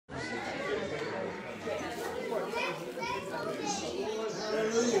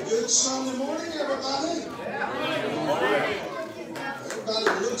Good Sunday morning, everybody. Everybody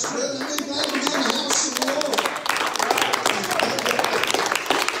looks good. I'm glad to be in the house of the Lord.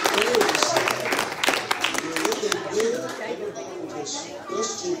 You're looking good. Everybody just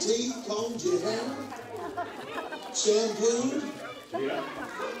brushed your teeth, combed your hair, shampooed,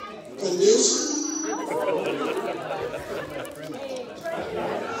 conditioned.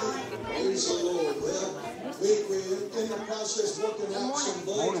 Praise the Lord. Well, we're in the process of working out some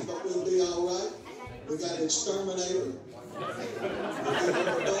bugs, but we'll be all right. We got an exterminator.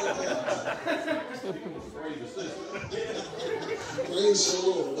 Praise the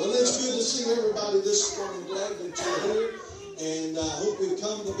Lord. Well, it's good to see everybody this morning. Glad that you're here. And I hope you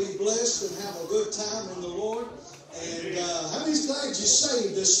come to be blessed and have a good time in the Lord. And how many's glad you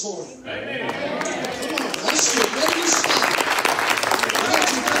saved this morning? Amen. Come on, that's your greatest thing. Glad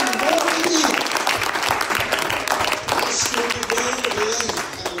you came born again. That's the blood of the Lamb.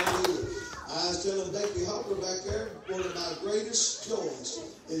 Hallelujah. I was telling Becky Hopper back there, one of my greatest joys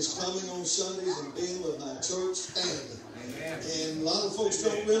is coming on Sundays and being with my church family. Amen. And a lot of folks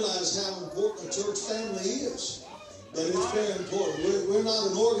don't realize how important a church family is. But it's very important. We're not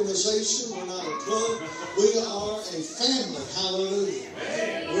an organization. We're not a club. We are a family. Hallelujah.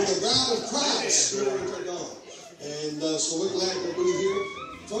 We're the bride of Christ. Glory to God. And so we're glad to be here.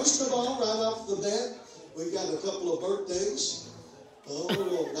 First of all, right off the bat, we've got a couple of birthdays. Oh,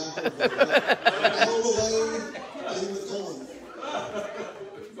 Lord. All the way in the corner.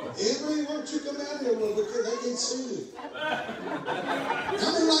 Emily, why don't you come out here a little bit? They can see you.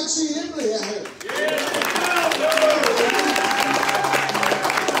 How many like to see Emily out here?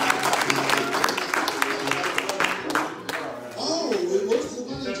 Oh, we worked the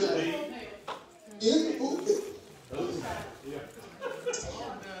money job. In the pulpit.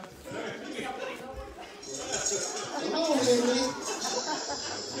 Come on, Emily.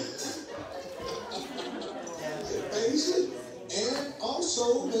 Amazing. And also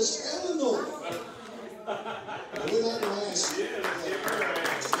Miss Eleanor. We're not going to ask you.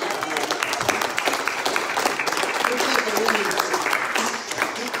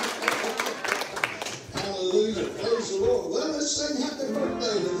 Hallelujah. Praise the Lord. Well, let's sing happy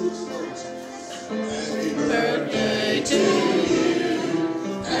birthday to these folks. Happy birthday to you.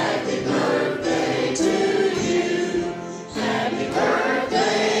 Happy birthday to you. Happy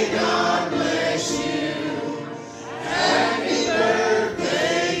birthday, God bless you. Happy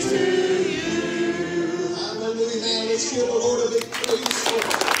birthday to you. Hallelujah. Now let's give the Lord a big praise for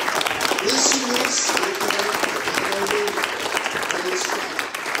blessing us. Hallelujah. Praise God.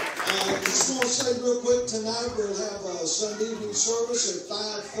 Just want to say real quick, tonight we'll have a Sunday evening service at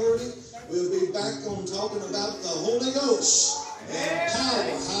 5:30. We'll be back on talking about the Holy Ghost and power.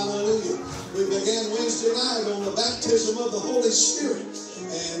 Hallelujah. We began Wednesday night on the baptism of the Holy Spirit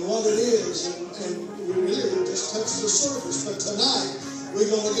and what it is, and we really just touched the surface. But tonight we're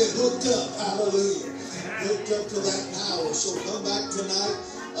going to get hooked up. Hallelujah. Hooked up to that power. So come back tonight.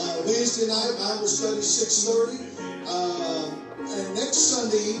 Wednesday night Bible study 6:30. And next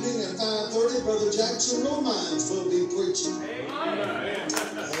Sunday evening at 5:30, Brother Jackson Romines will be preaching.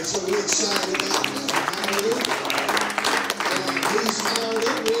 And so we're excited about that. Hallelujah. And he's fired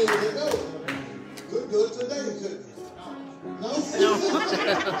up, ready to go. Could do it today, couldn't he? No?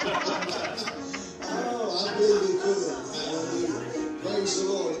 Oh, I believe he could. Hallelujah. Praise the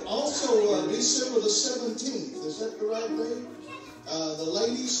Lord. Also, December the 17th, is that the right date? The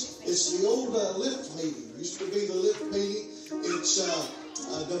ladies, it's the old lift meeting. Used to be the lift meeting. It's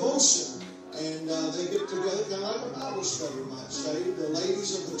devotion, and they get together kind of like a Bible study, might say, the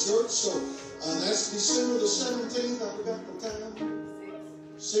ladies of the church. So that's December the 17th. I forgot the time.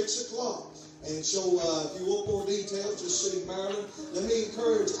 6 o'clock. And so if you want more details, just see Marilyn. Let me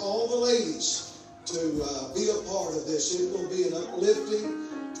encourage all the ladies to be a part of this. It will be an uplifting,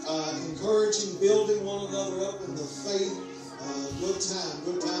 encouraging, building one another up in the faith.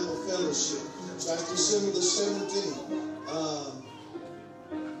 Good time of fellowship. So that's December the 17th.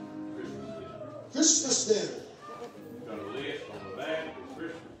 Christmas dinner. We've got a list on the back.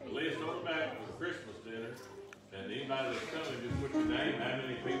 The list on the back for the Christmas dinner. And anybody that's coming, just put your name, how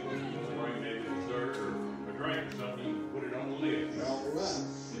many people you want to bring maybe a dessert or a drink or something. You put it on the list. All right.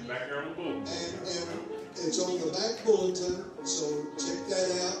 It's back there on the bulletin. And it's on the back bulletin, so check that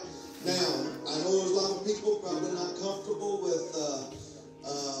out. Now, I know there's a lot of people probably not comfortable with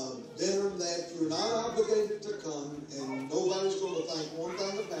dinner that you're not obligated to come, and nobody's going to think one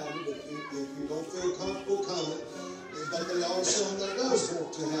thing about it if you don't feel comfortable coming. But there are some that does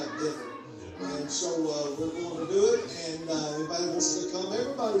want to have dinner. And so we're going to do it, and anybody wants to come,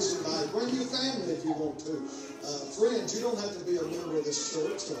 everybody's invited. Bring your family if you want to. Friends, you don't have to be a member of this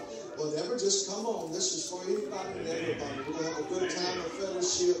church or whatever. Just come on. This is for anybody and everybody. We're going to have a good time of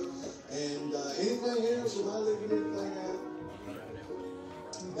fellowship. And anything else? Am I leaving anything out?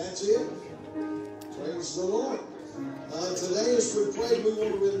 That's it. Praise the Lord. Today as we pray, we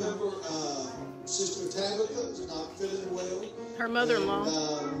want to remember Sister Tabitha is not feeling well. Her mother-in-law.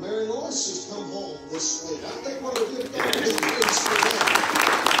 And Mary Lois has come home this week. I think what we did God is praise for that.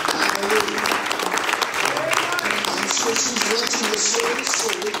 I'm sure she's watching the service, so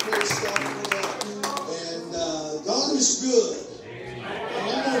we praise God for that. And God is good. And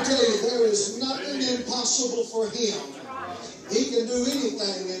I'm going to tell you, there is nothing impossible for Him. He can do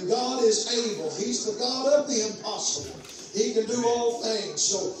anything, and God is able. He's the God of the impossible. He can do all things.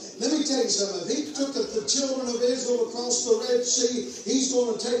 So let me tell you something. If He took the children of Israel across the Red Sea, He's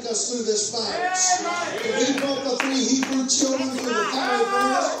going to take us through this virus. If He brought the 3 Hebrew children through the fiery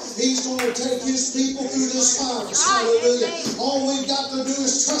furnace, He's going to take His people through this virus. Hallelujah. All we've got to do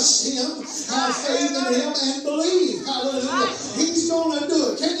is trust Him, have faith in Him, and believe. Hallelujah. He's going to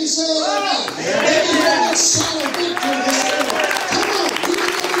do it. Can you say amen? Let me hear that shout of victory this morning. Come on. You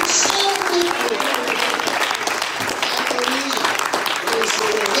can shout of victory.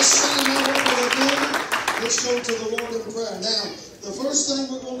 Let's stand up over the building. Let's go to the Lord in prayer. Now, the first thing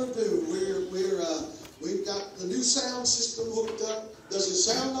we're going to do, we've got the new sound system hooked up. Does it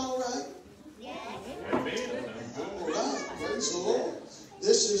sound all right? Yeah. All right. Praise the Lord.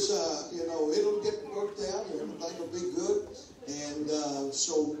 This is, it'll get worked out and everything will be good. And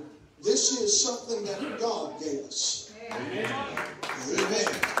so this is something that God gave us. Amen. Amen.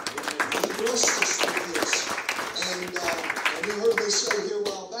 He blessed us with this. And you heard me say here a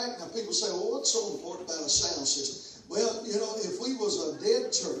while back, now people say, well, what's so important about a sound system? Well, if we was a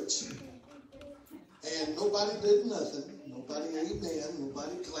dead church and nobody did nothing, nobody amen,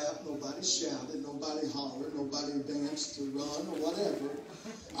 nobody clapped, nobody shouted, nobody hollered, nobody danced or run or whatever,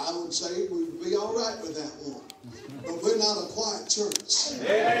 I would say we'd be all right with that one. But we're not a quiet church.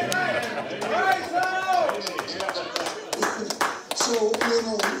 So,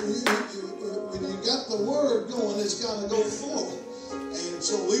 when you got the word going, it's got to go forward. And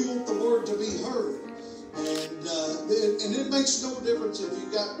so we want the word to be heard. And it makes no difference if you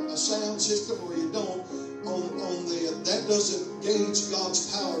got a sound system or you don't. That doesn't gauge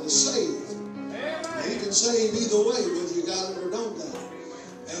God's power to save. He can save either way, whether you got it or don't got it.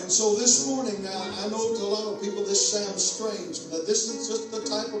 And so this morning, now, I know to a lot of people this sounds strange, but this is just the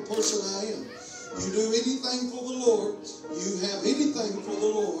type of person I am. You do anything for the Lord, you have anything for the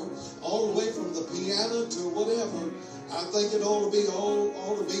Lord, all the way from the piano to whatever, I think it ought to be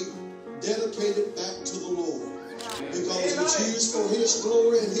dedicated back to the Lord. Because it's used for His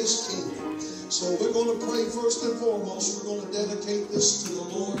glory and His kingdom. So we're going to pray first and foremost. We're going to dedicate this to the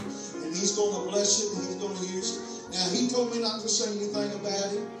Lord. And He's going to bless it and He's going to use it. Now, He told me not to say anything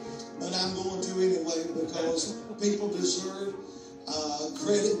about it, but I'm going to anyway because people deserve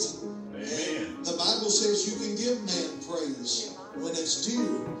credit. And the Bible says you can give man praise when it's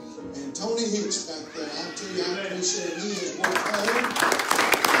due. And Tony Hicks back there, I tell you, I appreciate he has worked hard.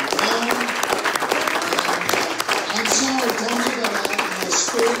 I'm sorry, Tony, but my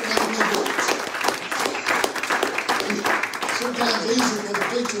spirit made me do it. Sometimes it's easier for the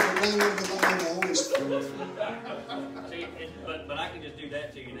preacher to bring in the Holy Spirit. But I can just do that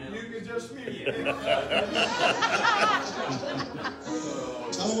to you now. You can just mute.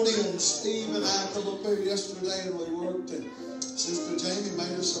 Tony and Steve and I come up here yesterday and we worked, and Sister Jamie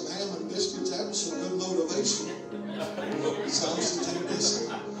made us some ham and biscuits. That was some good motivation. Sausage and biscuit.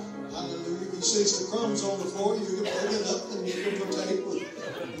 Hallelujah. If you see some crumbs on the floor, you can pick it up and you can partake with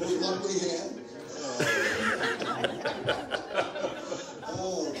what we had.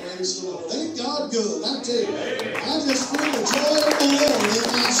 Oh, praise the Lord. Ain't God good? I tell you, I just feel the joy of the Lord in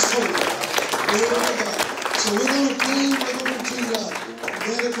my soul. So we're going to pray, we're going to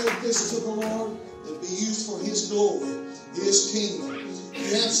dedicate this to the Lord and be used for His glory, His kingdom. You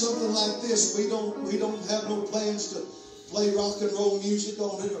have something like this, we don't have no plans to play rock and roll music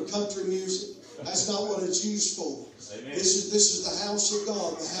on it or country music. That's not what it's used for. Amen. This is the house of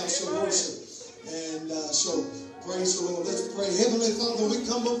God, the house of worship. And so praise the Lord. Let's pray. Heavenly Father, we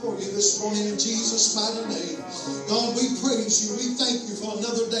come before you this morning in Jesus' mighty name. God, we praise you. We thank you for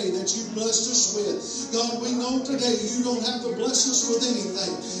another day that you blessed us with. God, we know today you don't have to bless us with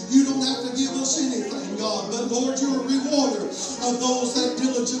anything. You don't have to give us anything, God. But Lord, you're a rewarder of those that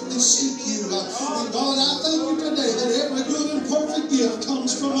diligently seek you. And God, I thank you today that every good and perfect gift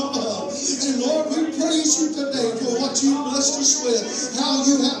comes from above. And Lord, we praise you today for what you blessed us with. How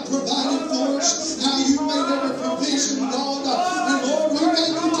you have provided for us. How you made every provision, God. And Lord, we thank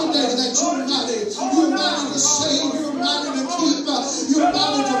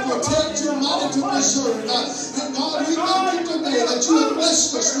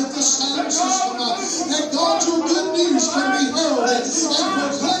with the sound system. And God, your good news can be heralded and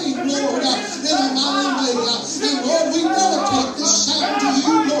proclaimed, Lord, in a mighty way. And Lord, we dedicate this sound to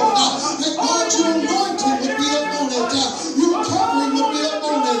you, Lord. And God, your anointing would be upon it. Your covering would be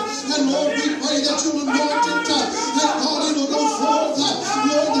upon it. And Lord, we pray that you anoint it. And God, it will go forth.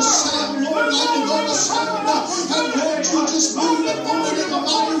 Lord, the sound, Lord, like the Lord, the sound. And Lord, you just move upon it in a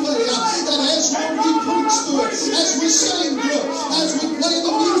mighty way. And as Lord, we preach through it, as we sing through it, as we play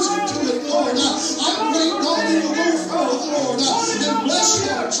the music to it, Lord, I pray, God, it will go forth, Lord, and bless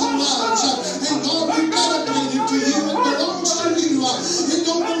hearts and lives. And God, we dedicate it to you. It belongs to you. It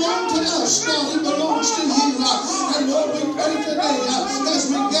don't belong to us, God. It belongs to you. And Lord, we pray today as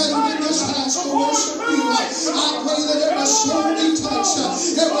we gather in this house to worship you. I pray that every soul be touched,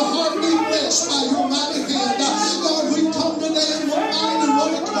 every heart be blessed by your mighty hand. God, we come today in one mind and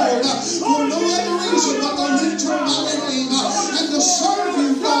one accord for no other reason but to lift your mighty name and to serve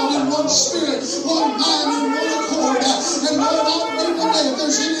you, God, in one spirit, one mind and one accord. And Lord, I pray today if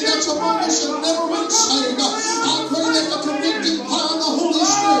there's any that's among us that never been saved, I pray that the convicting power of the Holy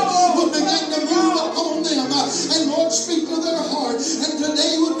Spirit will begin to move upon them and Lord, speak to their heart. And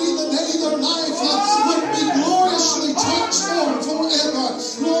today would be the day their life would be gloriously transformed forever.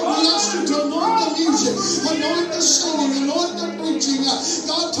 Lord, we ask you to anoint the music, anoint the singing, anoint the preaching.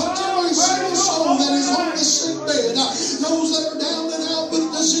 God, touch every single soul that is on the sick bed, those that are down and out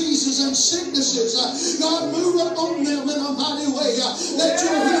with diseases and sicknesses. God, move upon them in a mighty way. Let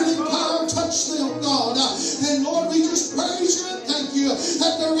your healing power touch them, God. And Lord, we just praise you and thank you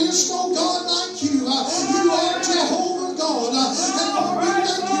that there is no God like you. You are Jehovah God. And Lord, we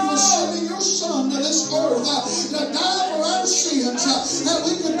thank you for sending your Son to this earth to die for our sins, that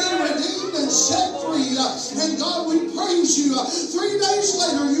we could be redeemed and set free. And God, we praise you. 3 days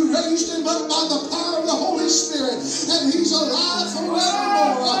later, you raised him up by the power of the Holy Spirit, and he's alive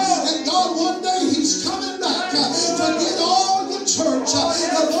forevermore. And God, one day he's coming back to get all the church,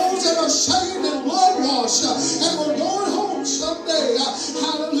 those that are saved and blood washed, and we're going home someday.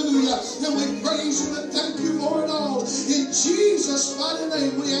 Hallelujah. And we praise you and thank you for it all. In Jesus' mighty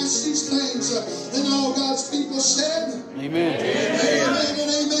name we ask these things. And all God's people said, Amen. Amen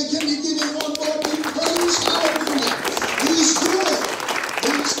and amen. Can you give him one more big praise? Hallelujah. He's good.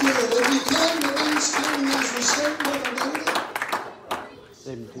 He's good. If we can, remain standing as we sing, Brother David.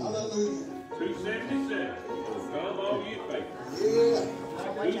 17. Hallelujah. 277. Come all you faithful. Yeah.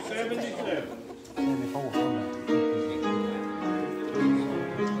 277. 74.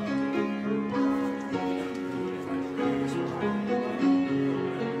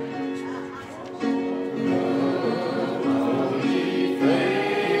 Faithful.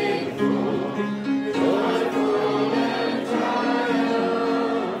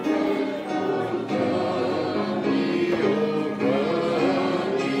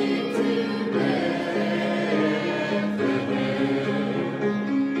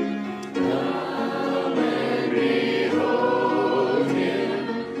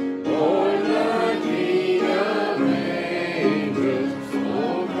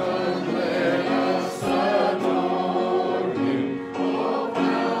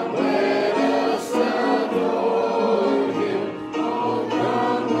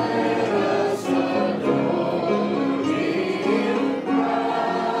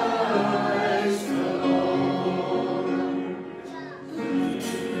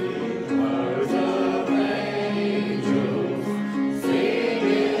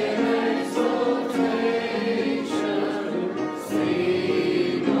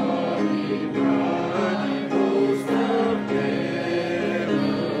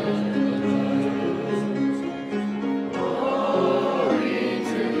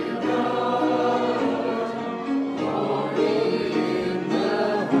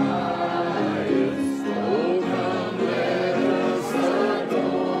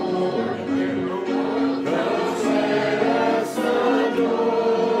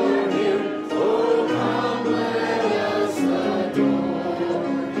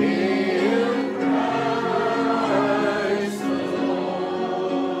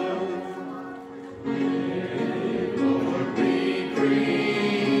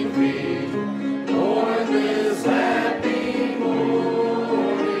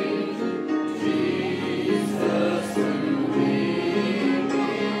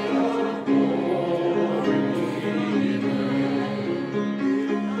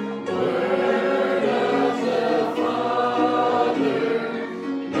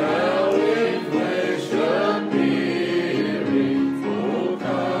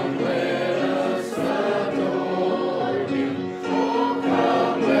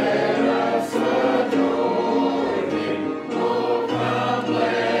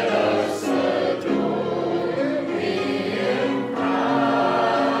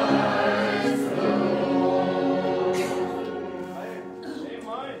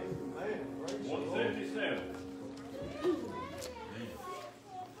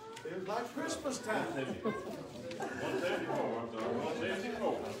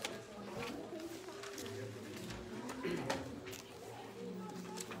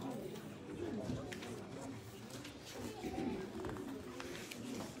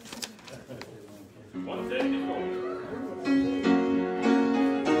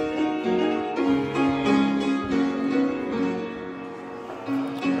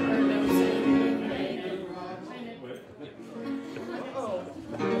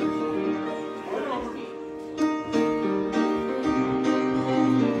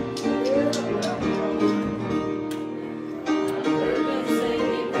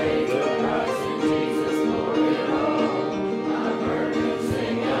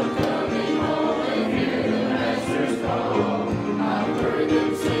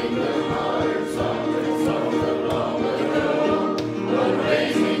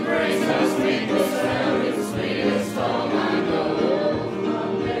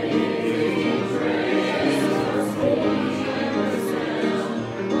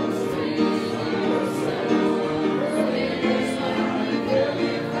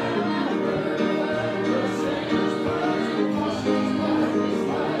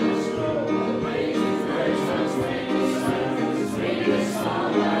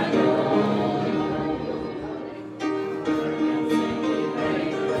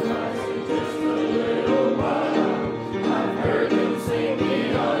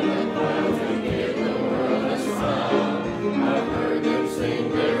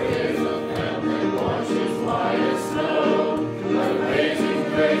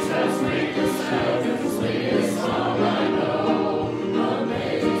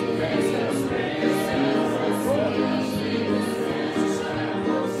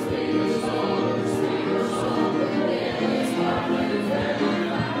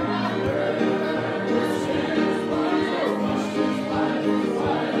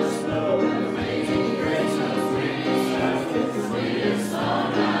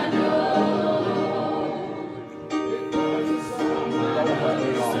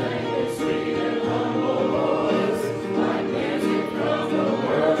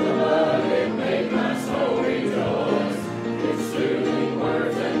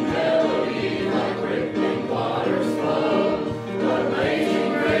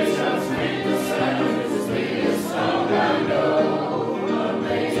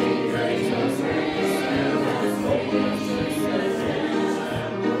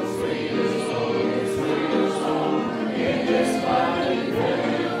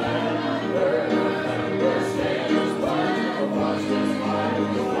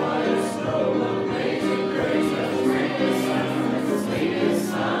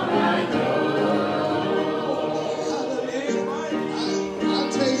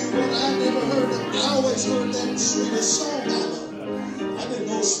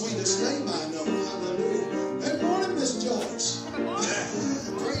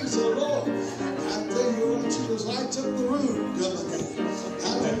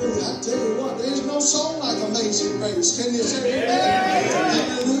 church. Can you say amen?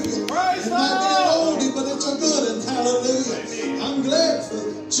 Hallelujah. It might be an oldie, but it's a good one. Hallelujah. I'm glad for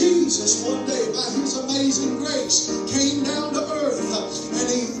Jesus one day by his amazing grace came down to earth and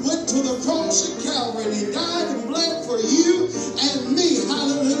he went to the cross at Calvary and he died and bled for you and me.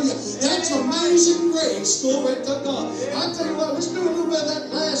 Hallelujah. That's amazing grace. Glory to God. I tell you what, let's do a little bit of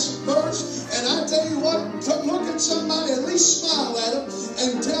that last verse, and I tell you what, look at somebody, at least smile at them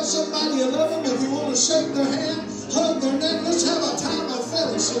and tell somebody you love them. If you want to shake their hand, hug their neck, let's have a time of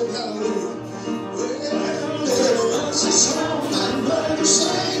fellowship. Hallelujah. There was a song my mother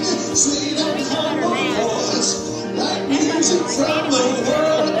sang, sweet and humble voice, like music from the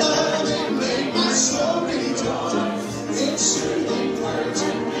world above. It made my soul rejoice. It's soothing words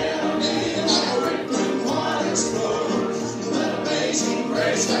and melody, like rippling waters flow. But amazing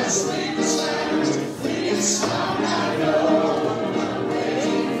grace, that sweet sound, sweetest song I know.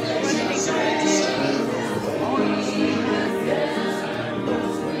 Amazing grace, that sweet sound.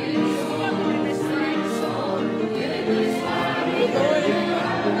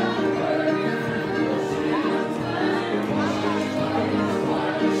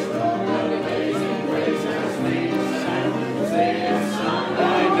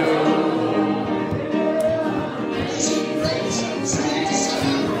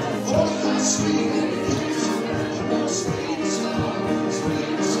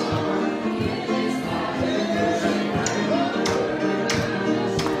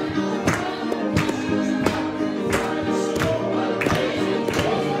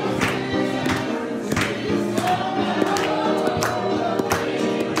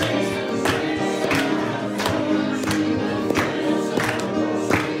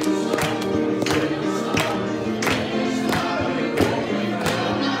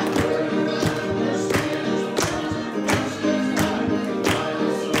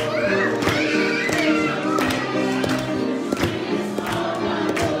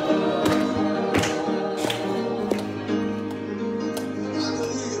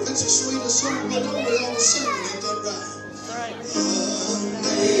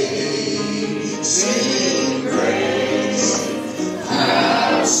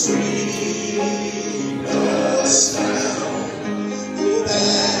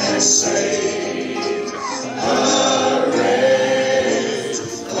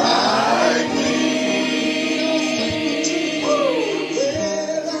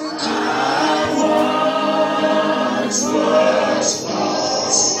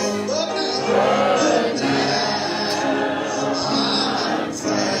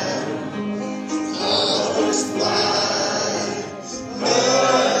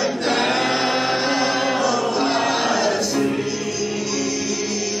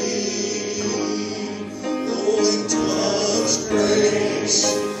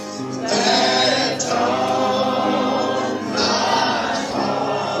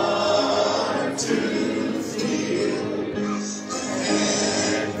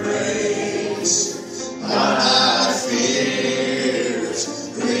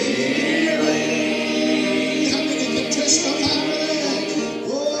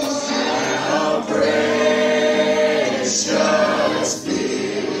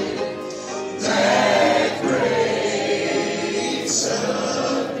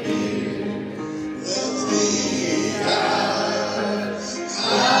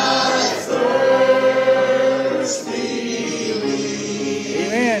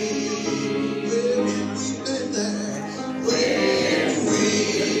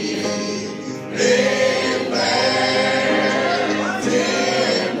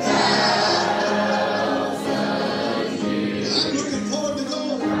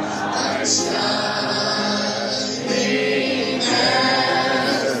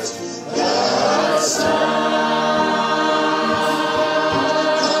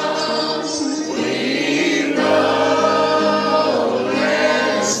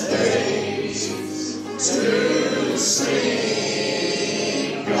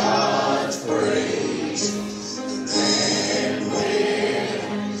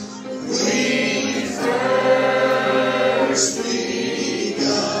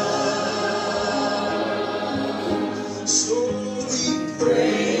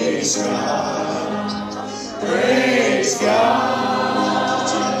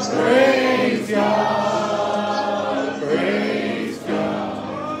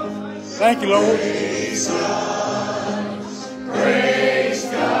 Thank you, Lord. Praise God. Praise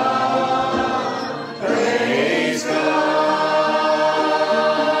God. Praise God.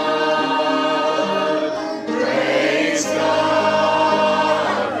 Praise God.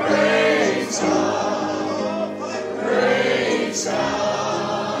 Praise God. Praise God.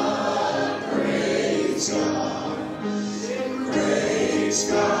 Praise God.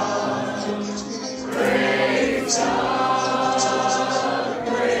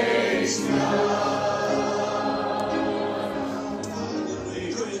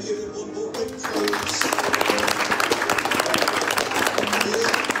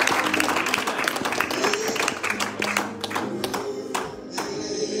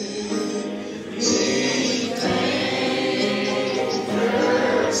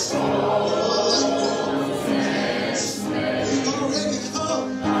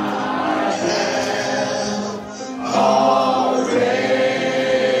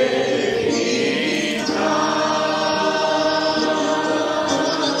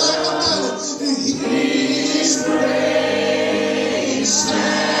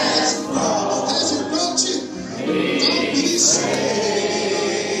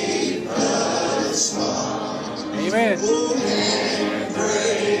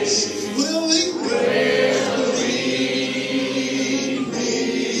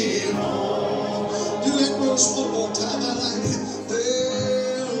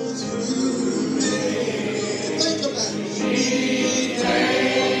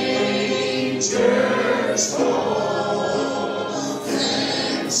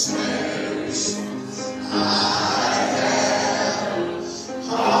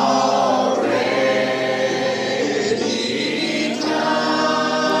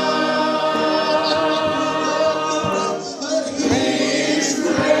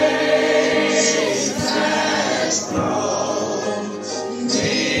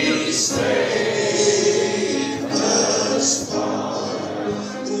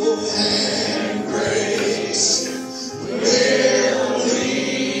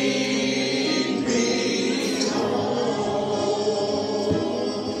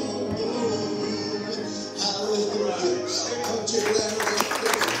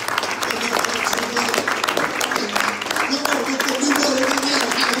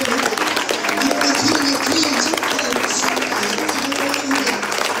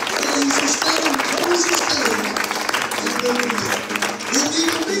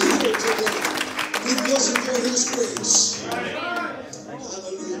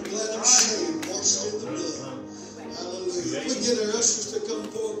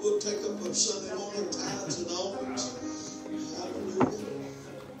 we'll take up on Sunday morning tithes and offerings. Hallelujah.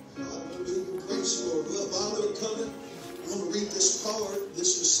 Hallelujah. Praise the Lord. Well, while they're coming, I'm going to read this card.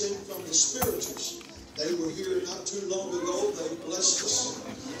 This was sent from the Spirituals. They were here not too long ago. They blessed us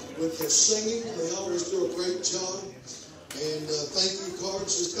with their singing. They always do a great job. And thank you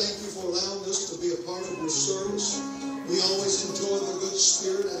cards. Just thank you for allowing us to be a part of your service. We always enjoy the good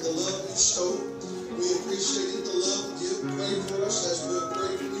spirit and the love you show. We appreciate the love you pray for us as we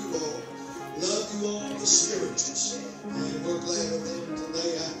pray for you all. Love you all, the Spirituals. And we're glad of them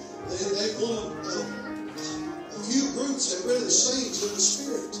today. They want a few groups that really sings in the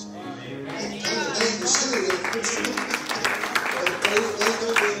Spirit. And kind of name the Spirit. They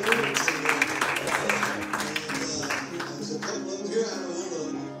know their words. There's a couple of them here I don't want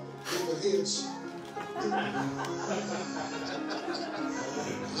to give their heads.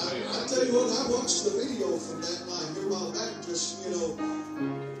 I tell you what, I watched the video from that night here a while back, just,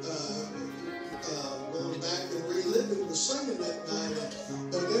 going back and reliving the singing that night.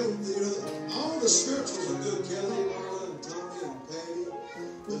 But then, all the Spirituals are good, Kelly, Marla, and Tommy, and Patty.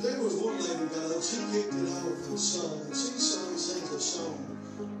 But there was one lady got up, she kicked it off and sung, and she sings a song,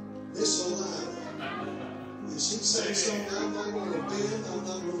 Miss Alive. And she sang a song, I'm not going to bend, I'm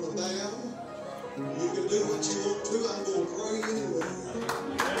not going to bow. You can do what you want to, I'm going to pray anyway.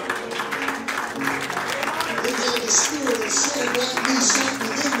 We got the Spirit of sin like me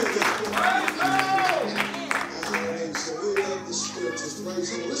something in the So we love the Spirit, just praise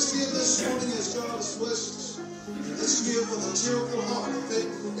Him. Let's give this morning as God has blessed us. And let's give with a cheerful heart. If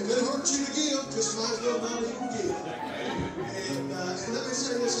it hurts you to give, just might as well not even give. And let me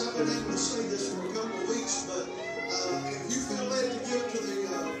say this, I've been able to say this for a couple of weeks, but if you feel led to give to the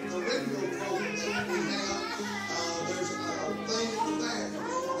radio program that we have, there's a thing in the back if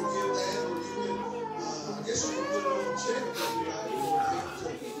you want to give that, or you can, I guess you can put it on a check if you like.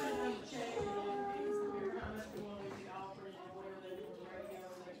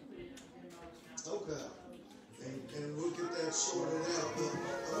 Okay. And we'll get that sorted out. But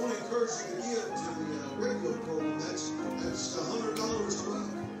I want to encourage you to give to the radio program. That's $100 a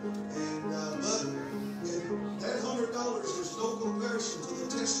week. And but that $100 is no comparison to the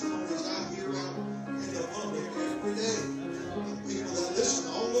testimonies I hear out in the public every day. People that listen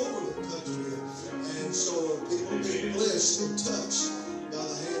all over the country. And so people being blessed and touched by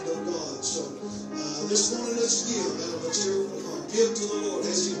the hand of God. So this morning let's give out of a cheerful heart. Give to the Lord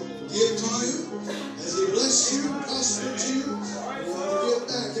as He give to you, as He bless you, prosper you. You want to give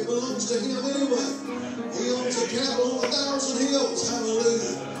back. It belongs to Him anyway. He owns a cattle on 1,000 hills.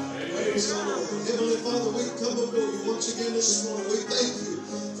 Hallelujah. Praise the Lord. Heavenly Father, we come before you once again this morning. We thank you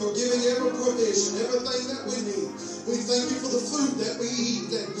for giving every provision, everything that we need. We thank you for the food that we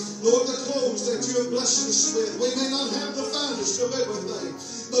eat, and Lord, the clothes that you have blessed us with. We may not have the finest of everything,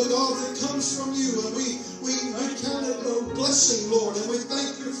 but God, it comes from you, and we count it a blessing, Lord, and we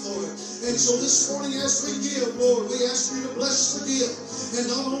thank you for it. And so this morning as we give, Lord, we ask you to bless the gift. And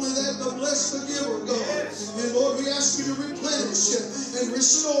not only that, but bless the giver, God. And Lord, we ask you to replenish and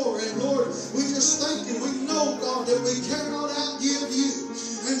restore. And Lord, we just thank you. We know, God, that we cannot outgive you.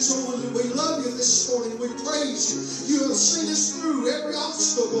 And so we love you this morning. We praise you. You have seen us through every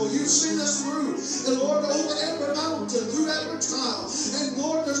obstacle. You've seen us through, and Lord, over every mountain, through every trial. And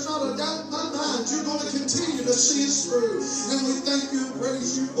Lord, there's not a doubt in my mind you're going to continue to see us through. And we thank you and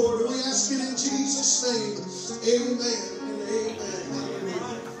praise you, Lord. And we ask it in Jesus' name. Amen and amen.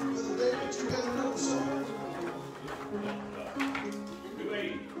 Hallelujah. Brother David, you got another song?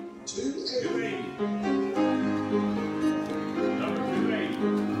 280. 280. Number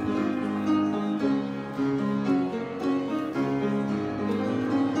 280.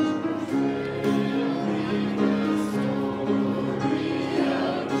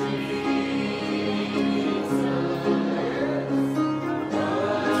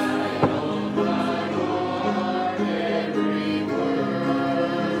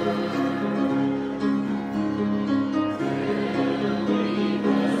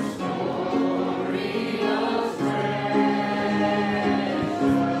 Glory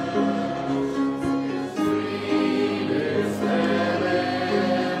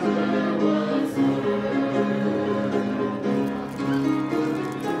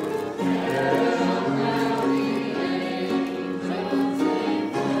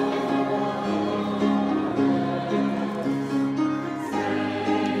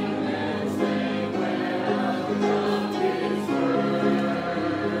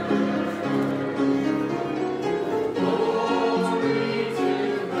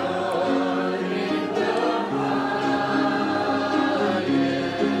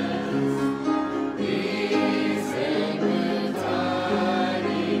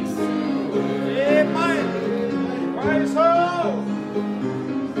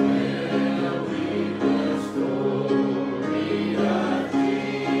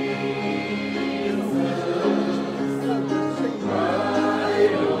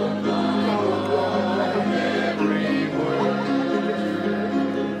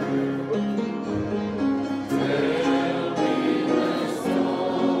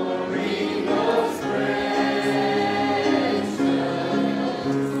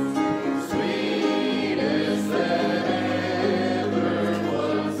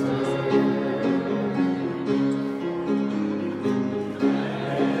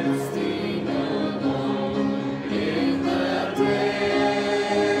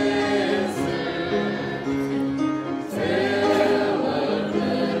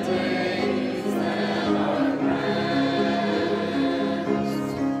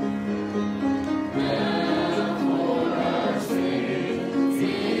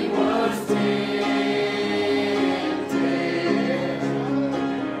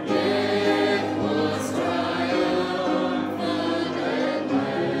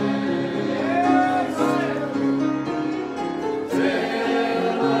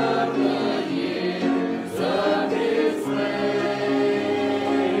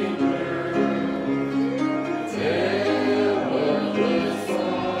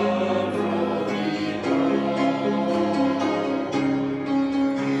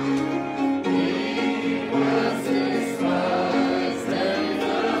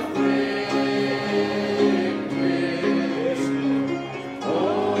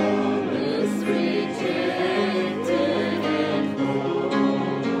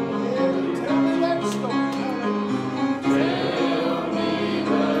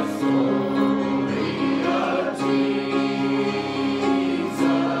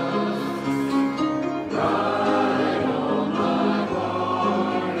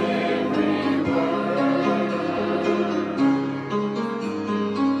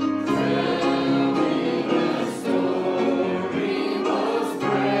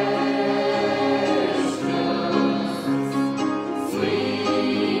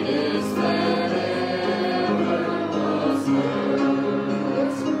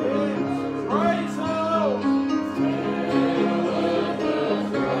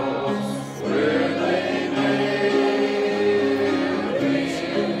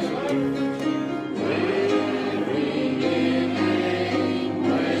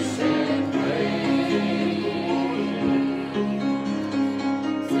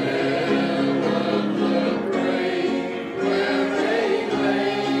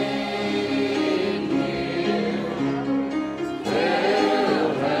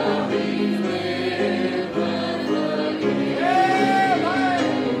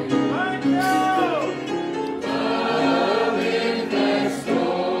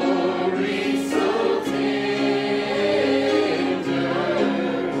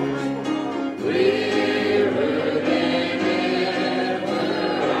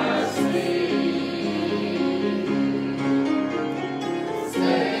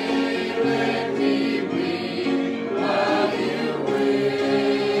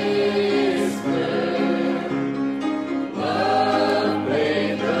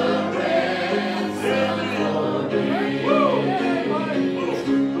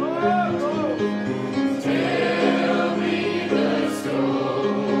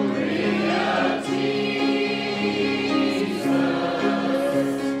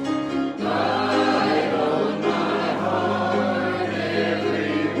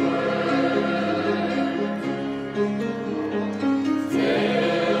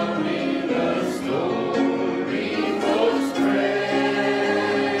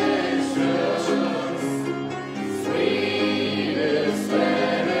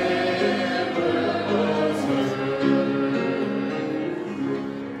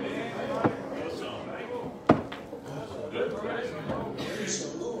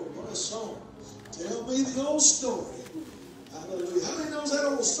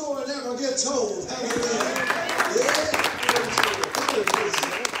old story never gets old. Hallelujah. Yeah.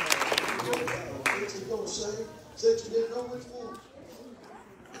 What's he going to say? Said you didn't know which one.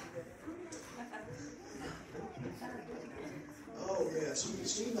 Oh, yeah.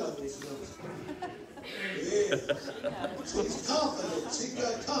 She knows. Yeah. She's confident. She's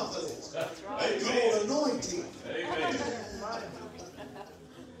got confidence. They call it anointing. Amen.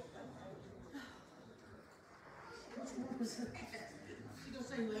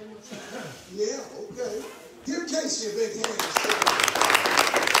 Yeah, okay. Give Casey a big hand.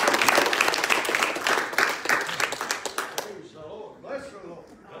 Praise the Lord. Bless the Lord.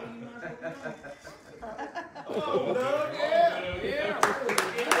 Oh, Doug. Yeah.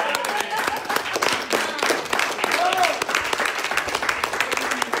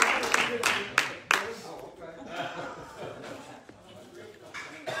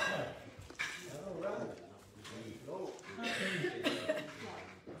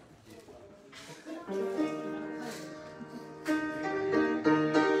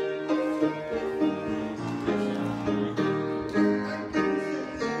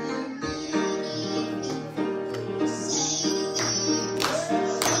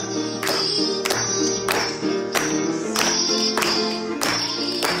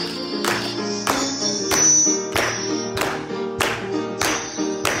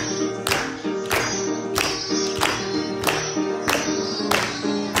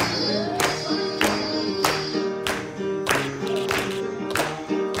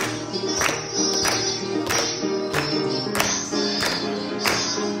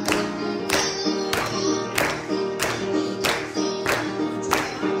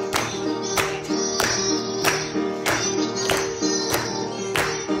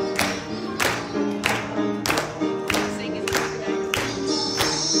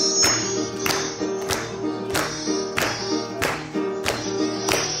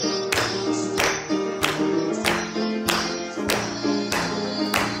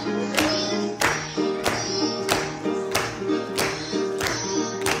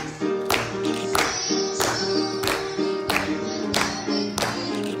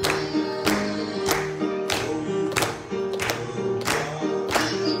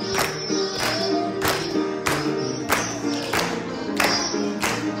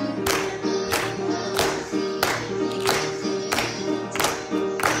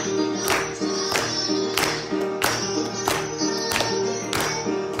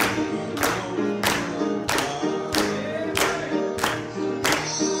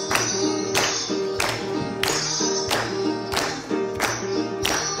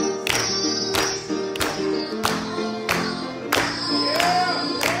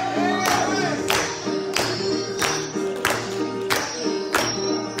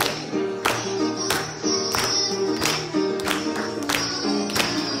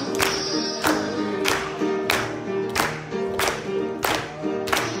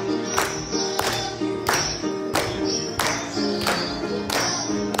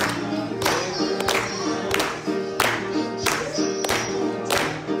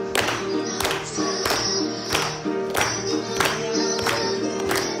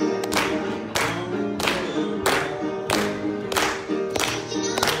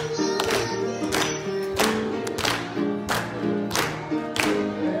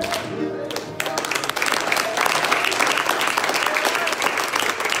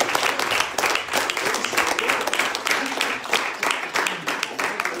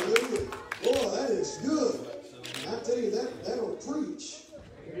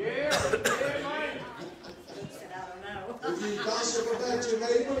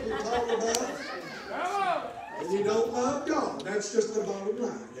 and you don't love God. That's just the bottom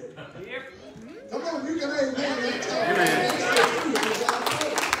line. Yep. Come on, you can amen that time.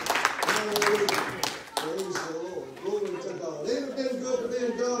 Praise the Lord. Glory to God. Ain't it been good to be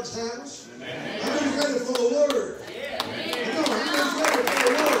in God's house? I've been ready for the Word. Come on, I've been ready for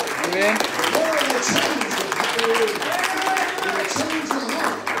the Word. Amen. The Word will change it. It will change the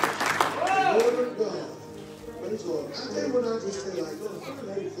heart. The Word of God. Praise the Lord. I tell you when I just say like, oh, put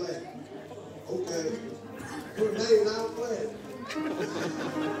an A flat. Okay. Put an A out flat.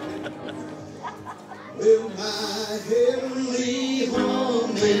 Well, my heavenly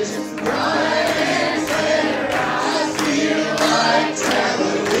home is bright and fair. I feel like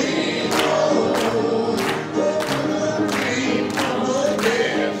traveling home. Over the green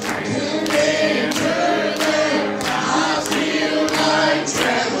forest and enter there. I feel like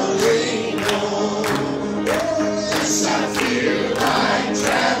traveling home. Oh, yes, I feel like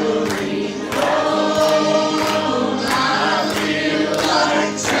traveling home. I feel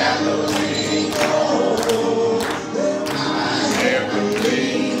like traveling home. My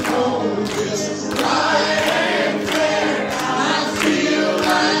heavenly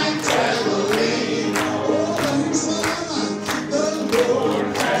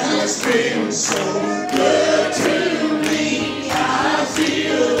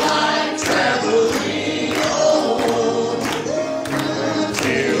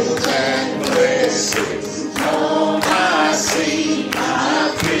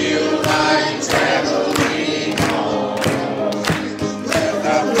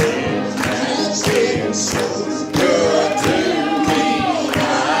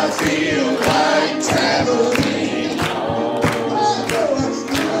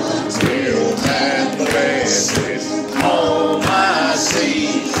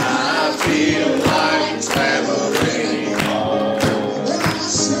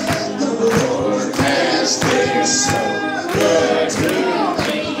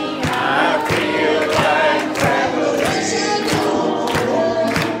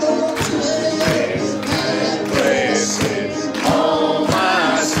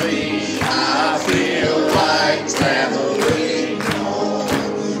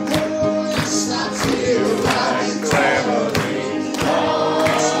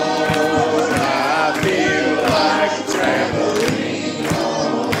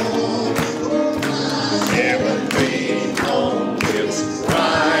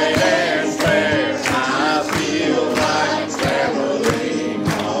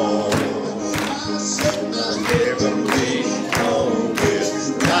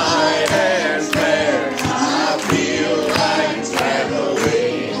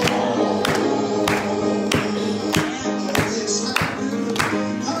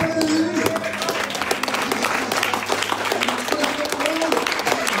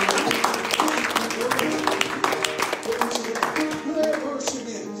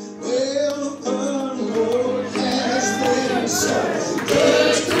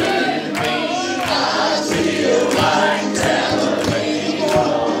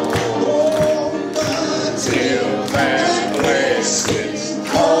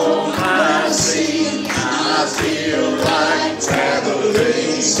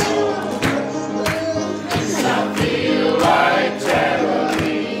streets home. I feel like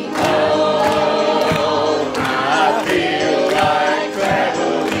traveling home. I feel like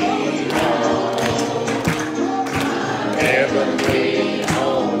traveling home. Heavenly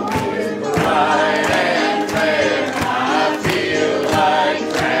home is bright and fair. I feel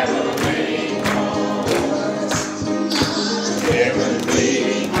like traveling home.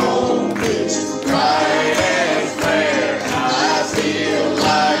 Heavenly home is bright and fair. I feel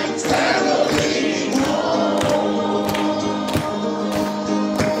like traveling home.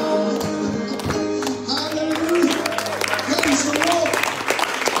 Hallelujah. Praise the Lord.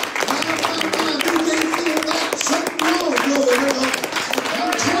 You can't feel that. Something wrong, glory to God.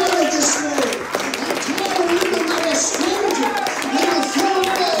 I'm tired this morning. I'm tired of living like a stranger, like a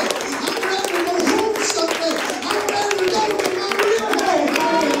throwaway. I'm ready to go home someday. I'm ready to go to my real home.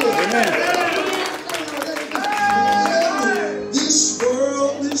 This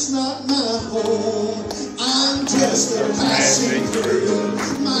world is not my home. I'm just a passing through.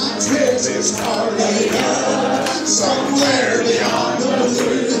 My treasures are laid up somewhere beyond the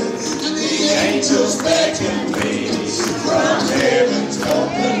blue. And the angels beckon me from heaven's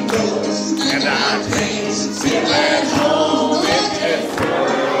open door. And I can't feel at home in this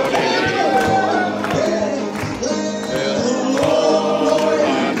world anymore. Well, Lord,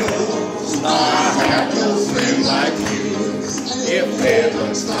 I knows I have no friend like you. If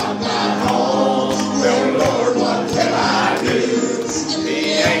heaven's not my home, well, Lord, what can I do? The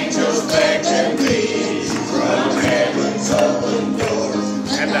angels beckon me from heaven's open door.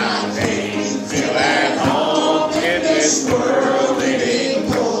 And I can't feel at home in this world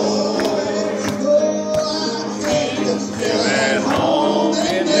anymore. Oh, I can't feel at home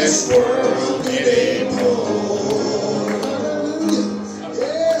in this world anymore.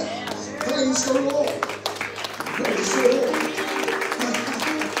 Yeah, praise the Lord. Praise the Lord.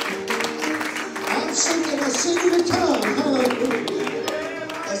 I'm singing a city to come. Hallelujah.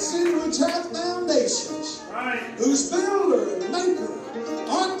 A city which hath foundations, whose builder and maker,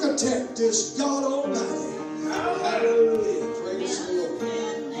 architect is God Almighty. Hallelujah. Praise the Lord.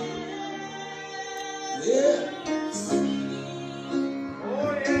 Yeah.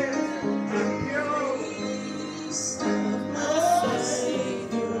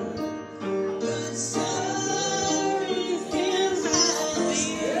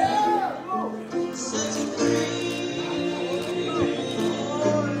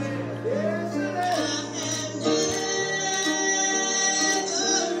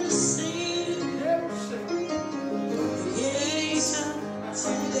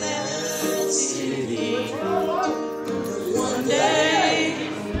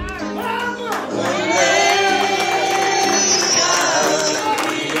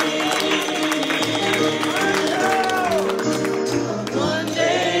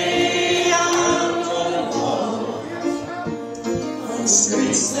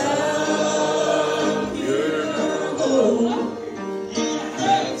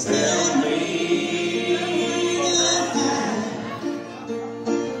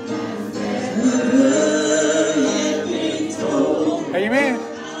 Amen.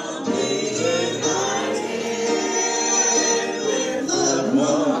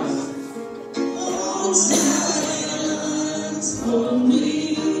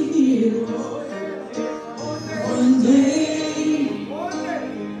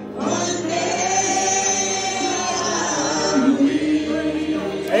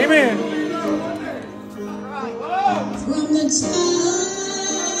 Amen. From the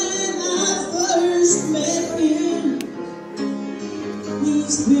time I first met him,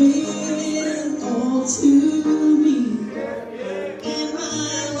 he's been all to me. And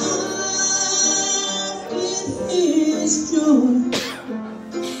my life with his joy,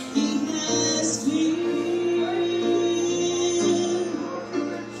 he has been.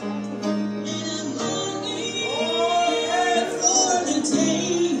 And I'm longing for the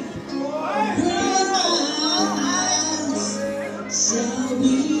day when my eyes shall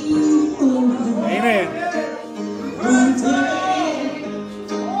behold him. Amen. One day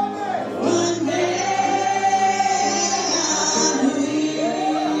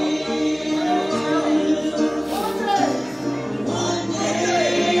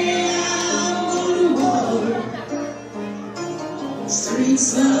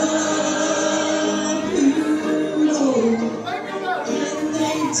streets of beauty, and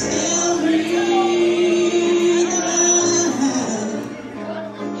they tell me that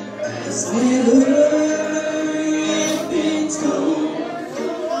it's never been told.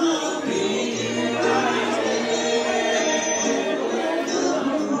 I'll be right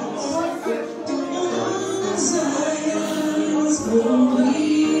there on Zion's holy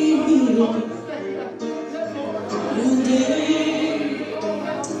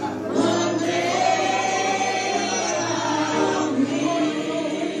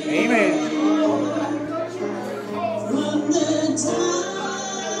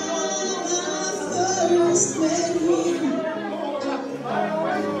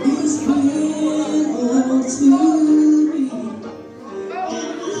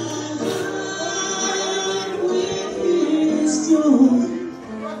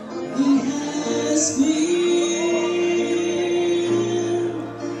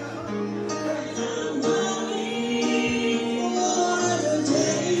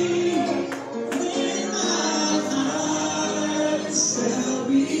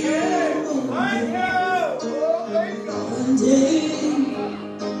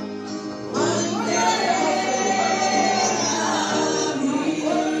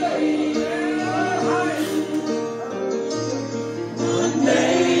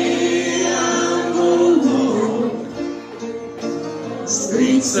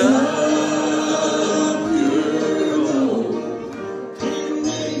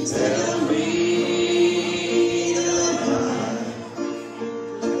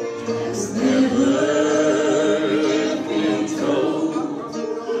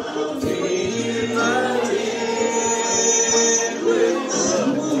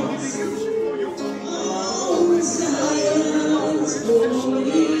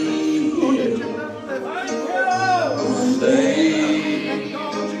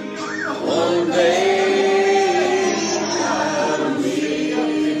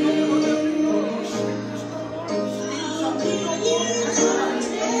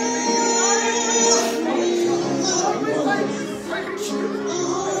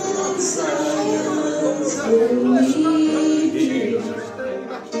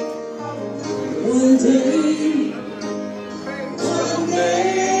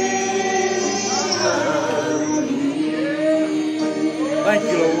Thank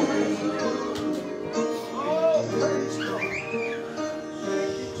you, Lord.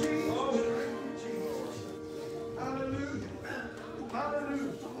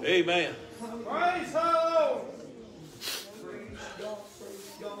 Amen. Praise the Lord. Praise God,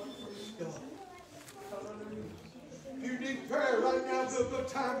 praise God, praise God. Hallelujah. If you need prayer right now, it's a good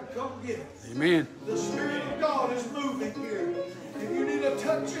time to come get it. Amen. The Spirit of God is moving here. If you need a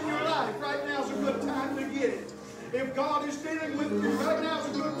touch in your life, right now is a good time to get it. If God is dealing with you, right now is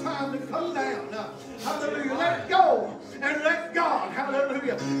a good time to come down. Hallelujah. Let go and let God.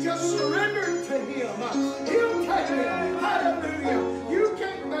 Hallelujah. Just surrender to Him. He'll take it. Hallelujah. You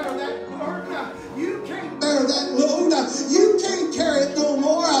can't bear that burden. You can't bear that load. You can't carry it no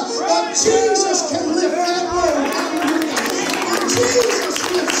more. But Jesus can lift that load. Hallelujah. When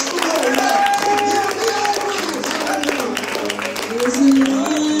Jesus lifts the load, he'll be all right. Hallelujah. There's a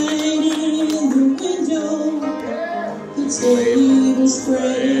light in the window. The table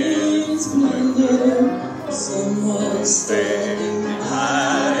spread in splendor. Someone standing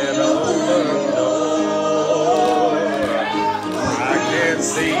high and open door. I can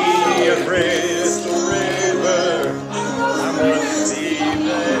see a crystal river. I'm gonna see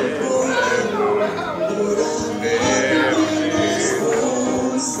that never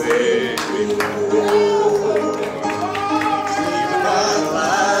say before. Even my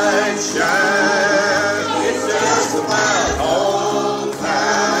light shine, it's just about all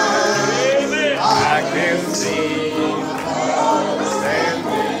time. I can see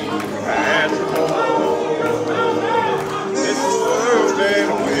standing at the door. This world's been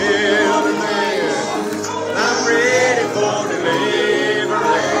a wilderness. I'm ready for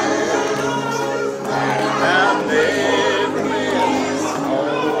deliverance. And I've never been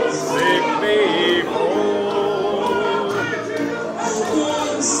so sick before.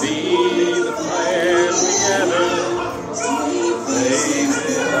 See the plan together. Place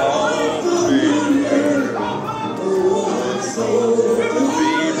it all together.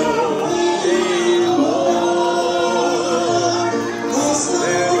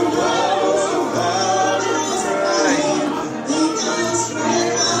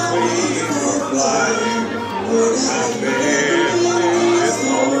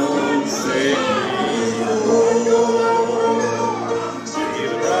 See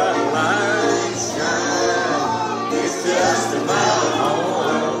the bright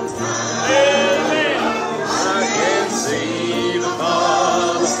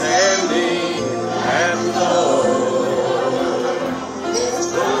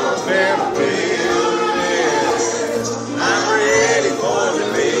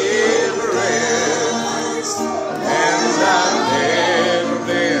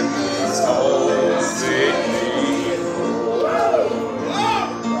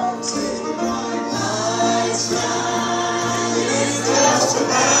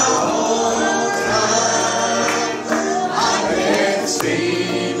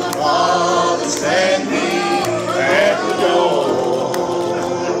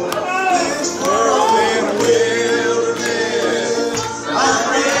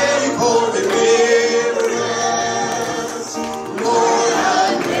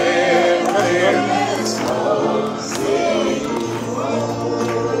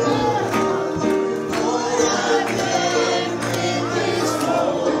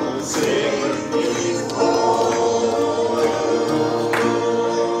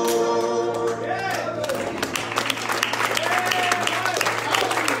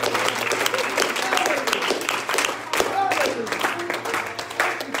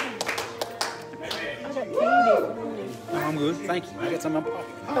I'm good. Thank you. I got some in my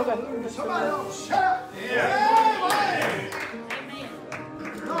pocket. Somebody ought to shout. Yeah.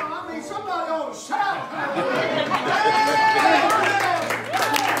 No, I mean somebody ought to shout.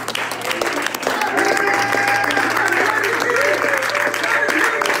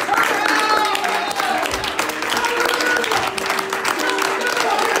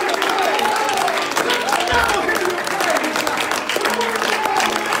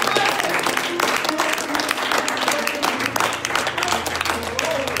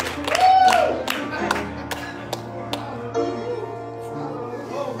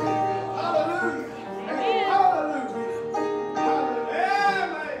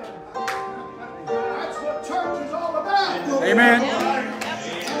 Amen.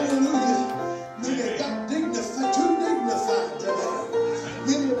 Hallelujah. Many got dignified, too dignified today.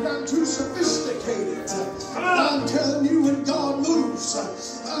 Many have got too sophisticated. I'm telling you, when God moves,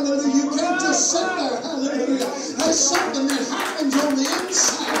 hallelujah, you can't just sit there. Hallelujah. There's something that happens on the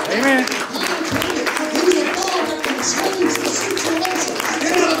inside. Amen. I'm telling you, He's a God that can change the situation.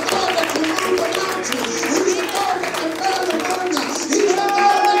 He's a God that can move the mountain. He's a God that can bear the burden. He's a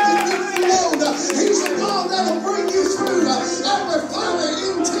God that can lift the load. He's a God that will bring you through every fiery,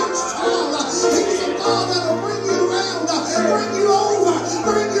 intense trial. He's a God that will bring you around, bring you over,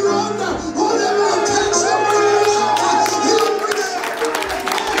 bring you under, whatever it takes to bring you out. He'll bring you.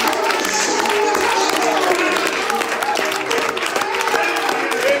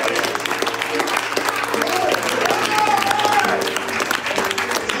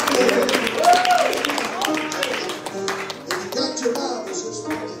 If you got your Bibles this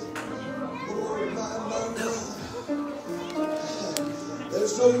morning, Lord, my.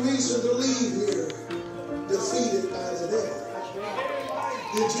 There's no reason to leave here defeated by the devil.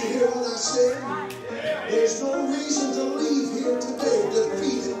 Did you hear what I said? There's no reason to leave here today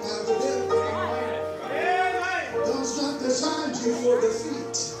defeated by the devil. God's not designed you for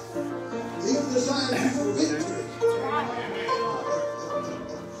defeat. He's designed you for victory.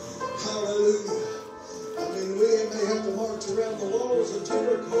 Hallelujah. I mean, we may have to march around the walls of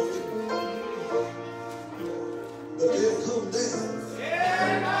Jericho, but they'll come down.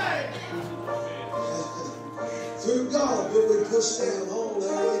 Through God will we push down all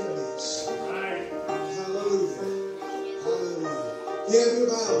our enemies. Hallelujah. Hallelujah. You have your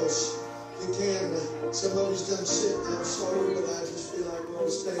Bibles. You can. Somebody's done sit. I'm sorry, but I just feel like we're going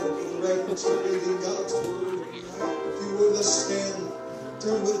to stand for the reverence of reading God's Word. If you would, let's stand.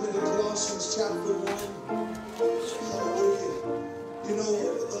 Turn with me to Colossians chapter 1. Hallelujah. You know,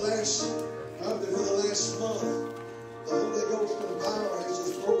 probably for the last month, the Holy Ghost and power has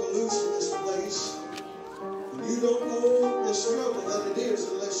just broken loose in this place. You don't know the struggle that it is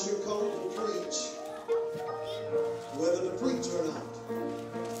unless you're called to preach, whether to preach or not.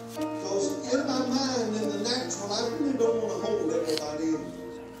 Because in my mind, in the natural, I really don't want to hold everybody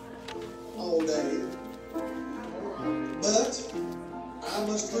all day. But I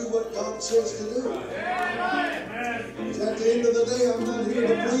must do what God says to do. Because at the end of the day, I'm not here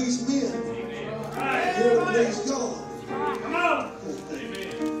to please men. I'm here to please God.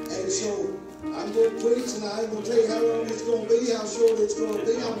 And so I'm going to preach, and I ain't going to tell you how long it's going to be, how short it's going to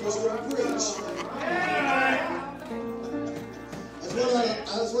be. I'm just going to preach.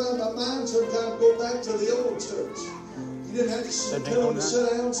 That's why my mind sometimes go back to the old church. You didn't have to tell them to sit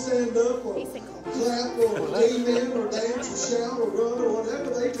down, stand up, or clap, or amen, or dance, or shout, or run, or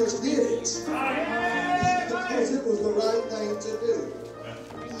whatever. They just did it. Because it was the right thing to do.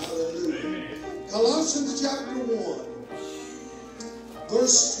 Hallelujah. Colossians chapter 1,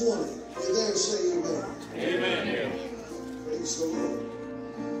 verse 20. You there, say amen. Amen. Praise the Lord.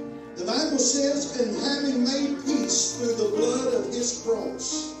 The Bible says, and having made peace through the blood of his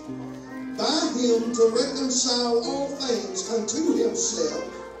cross, by him to reconcile all things unto himself.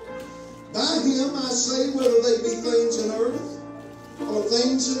 By him I say, whether they be things in earth or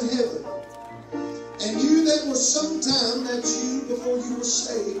things in heaven. And you that were sometime, that's you before you were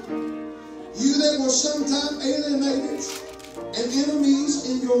saved. You that were sometime alienated and enemies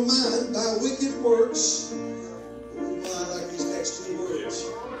in your mind by wicked works. Oh, I like these next two words.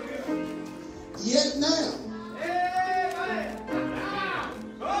 Yet now.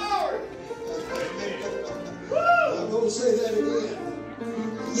 I'm going to say that again.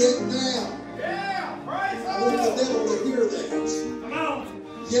 Yet now. I want the devil to hear that.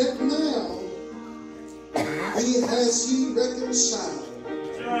 Yet now. He has he reconciled.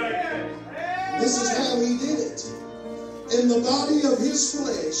 This is how he did it. In the body of his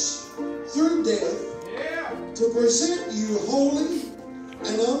flesh, through death, to present you holy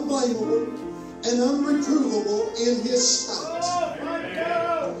and unblameable and unreprovable in his sight.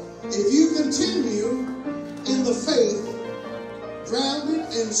 If you continue in the faith, grounded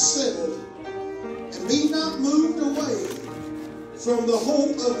and settled, and be not moved away from the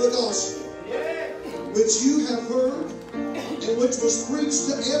hope of the gospel, which you have heard, and which was preached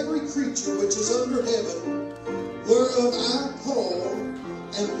to every creature which is under heaven, whereof I, Paul,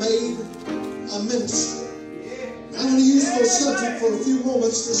 am made a minister. I'm going to use the subject for a few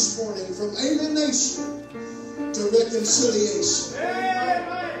moments this morning, from alienation to reconciliation.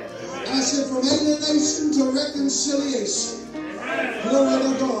 I said from alienation to reconciliation. Glory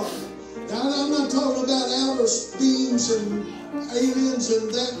to God. Now, I'm not talking about outer beings and aliens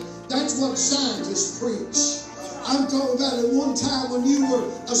and that. That's what scientists preach. I'm talking about at one time when you were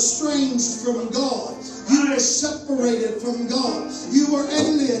estranged from God. You were separated from God. You were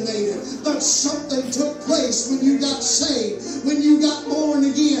alienated. But something took place when you got saved, when you got born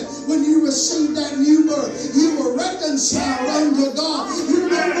again, when you received that new birth. You were reconciled unto God. You're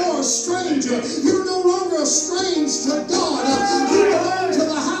no more a stranger. You're no longer estranged to God. You belong to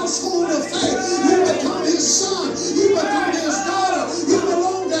the household of faith. You become his son. You become his daughter. You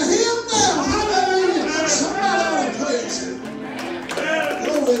belong to him now. Hallelujah. Somebody ought to praise him.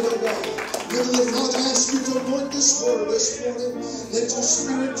 Glory to God. Heavenly Father, I ask you to anoint this word this morning. Let your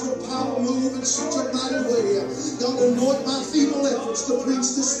spiritual power move in such a mighty way. God, anoint my feeble efforts to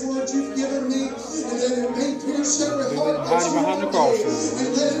preach this word you've given me, and let it may pierce every heart that's behind the cross.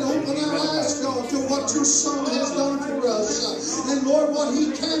 And let it open our eyes, God, to what your Son has done for us. And Lord, what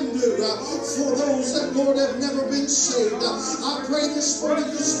he can do for those that, Lord, have never been saved. I pray this morning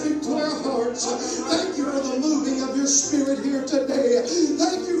you speak to our hearts. Thank you for the moving of your Spirit here today.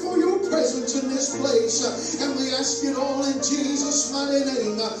 Thank you for your presence in this place, and we ask it all in Jesus' mighty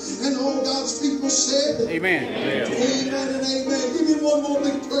name. And all God's people said, Amen. Amen and amen. Give him one more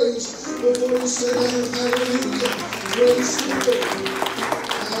big praise before we say hallelujah. Praise the Lord.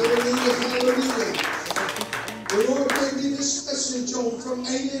 Hallelujah, hallelujah. The Lord gave me this message on from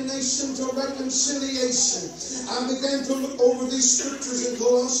alienation to reconciliation. I began to look over these scriptures in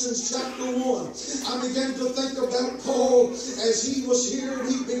Colossians chapter 1. I began to think about Paul as he was here.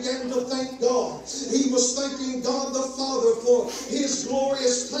 He began to thank God. He was thanking God the Father for his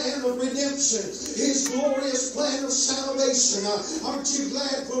glorious plan of redemption, his glorious plan of salvation. Aren't you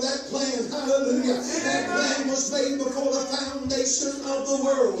glad for that plan? Hallelujah. That plan was made before the foundation of the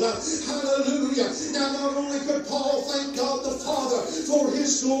world. Hallelujah. Now, not only could Paul thank God the Father for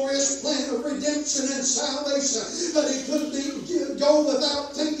his glorious plan of redemption and salvation, but he couldn't go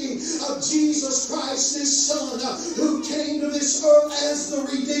without thinking of Jesus Christ, his Son, who came to this earth as the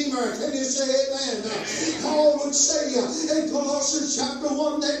Redeemer. Can you say amen? Paul would say in Colossians chapter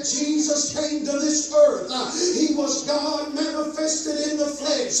 1 that Jesus came to this earth. He was God manifested in the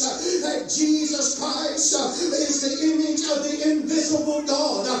flesh. That Jesus Christ is the image of the invisible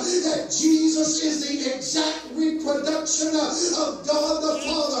God. That Jesus is the exact reproduction of God the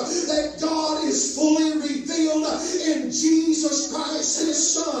Father. That God is fully revealed in Jesus Christ,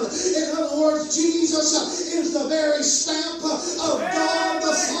 his Son. In other words, Jesus is the very stamp of God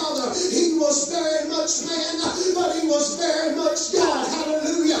the Father. He was very much man, but he was very much God.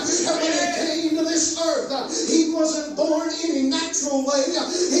 Hallelujah. And when he came to this earth, he wasn't born any natural way.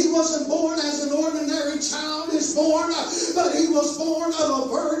 He wasn't born as an ordinary child is born, but he was born of a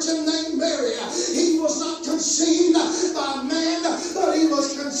virgin named Mary. He was not conceived by man, but he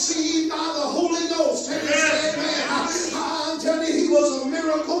was conceived by the Holy Ghost. Can you say amen? I'm telling you, he was a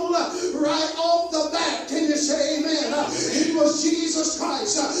miracle right off the bat. Can you say amen? He was Jesus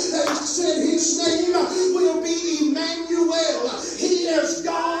Christ. They said his name will be Emmanuel. He is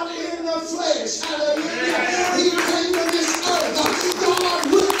God in the flesh. Hallelujah. He came to this earth,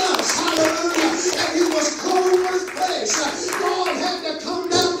 God with us. Hallelujah. And he was clothed with flesh. God had to come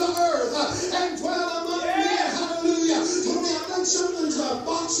down to earth and dwell among men. Hallelujah. Tony, I think something's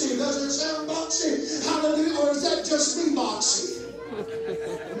boxy. Does it sound boxy? Hallelujah. Or is that just me boxy?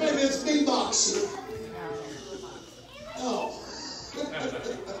 Maybe it's me boxy.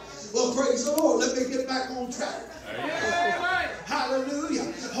 on track.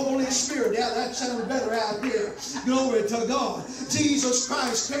 Hallelujah. Holy Spirit. Yeah, that sounds better out here. Glory to God. Jesus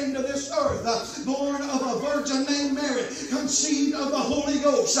Christ came to this earth, born of a virgin named Mary, conceived of the Holy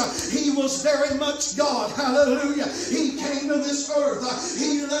Ghost. He was very much God. Hallelujah. He came to this earth.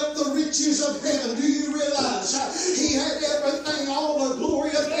 He left the riches of heaven. Do you realize he had everything, all the glory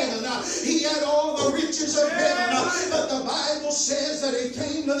of heaven? He had all the riches of heaven. But the Bible says that he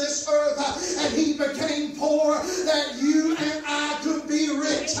came to this earth and he became poor that you and I could be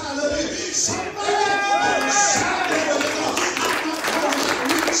rich. Hallelujah. Somebody shout it. I'm not talking about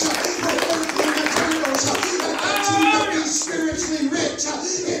rich for earthly materials, but that you will be spiritually rich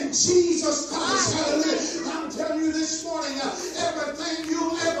in Jesus Christ. Hallelujah. I'm telling you this morning, everything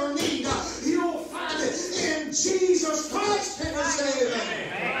you'll ever need, you'll find it in Jesus Christ. Can you say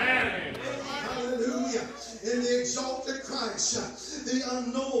amen? Hallelujah. In the exalted Christ, the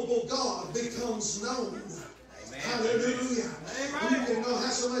unknowable God becomes known. Hallelujah. You can know how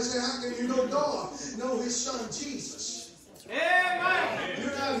somebody say, how can you know God? Know his son Jesus. Amen.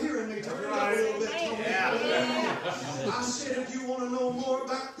 You're not hearing me. Turn it up a little bit. I said if you want to know more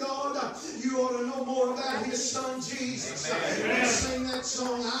about God, you ought to know more about his son Jesus. Let's sing that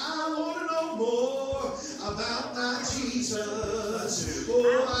song. I want to know more about my Jesus.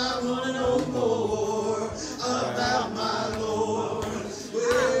 Oh, I want to know more about my Lord.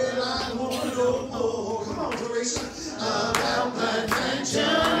 Well, I want to know more. Come on, Teresa. About my mansion. I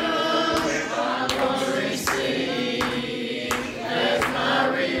want to receive as my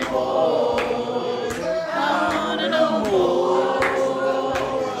reward. I want to know more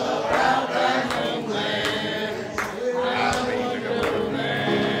about that homeland. I want to go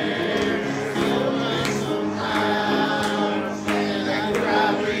there. Somehow, and after I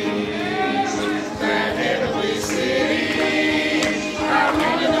reach that heavenly city, I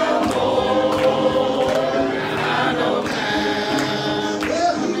want to know more than I know now.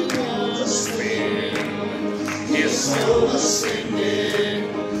 Well, the Spirit is still ascending.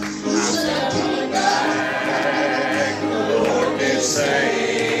 I'm still coming back. The Lord did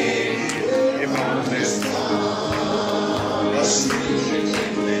say, if on this promise you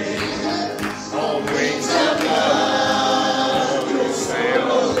can make, on wings of love, you'll sail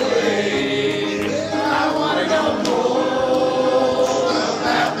away. I want to know more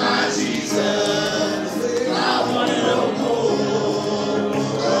about my Jesus. I want to know more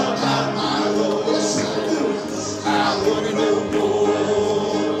about my Lord. Yes, I do. I want to know more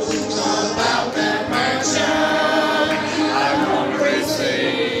about that mansion. I want to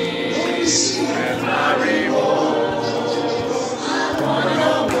receive as my reward. I want to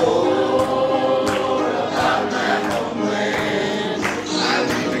know more about that homeland. I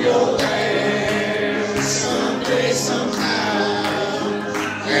need to go there someday, somehow.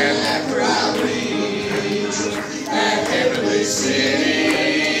 And after I reach that heavenly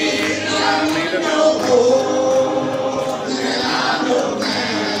city, I need to know more than I know now.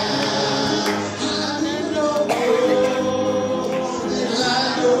 I need to know more than I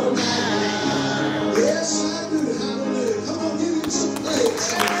know now. Yes, I do. Hallelujah. Come on, give him some praise.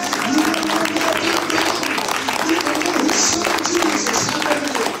 You don't know more about God. You don't know his son Jesus.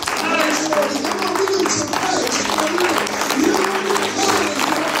 Hallelujah. Praise the Lord. Come on, give him some praise. Hallelujah. You don't know the God.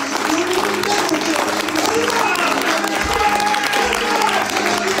 You don't know the devil.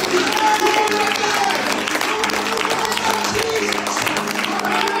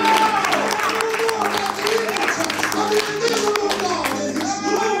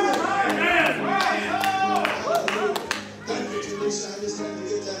 Thank you, Teresa. I just had to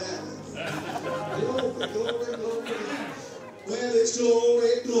get that out. Glory, glory, glory. Well, it's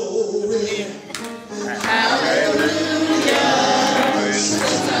glory, glory. Hallelujah.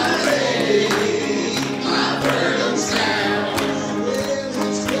 Since I laid my burdens down. Well,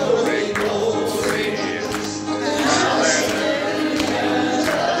 it's glory, glory. Hallelujah.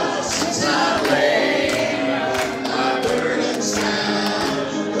 Since I laid my burdens down.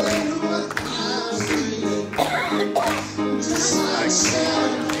 Well, what I'm feeling just like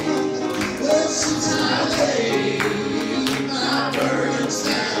sun. Well, since I laid my burdens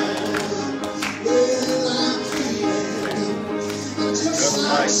down. Well, I'm feeling just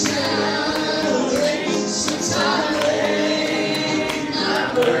like Saturday since I laid my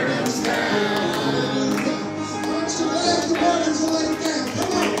burdens down. Aren't you glad the burdens are laid down?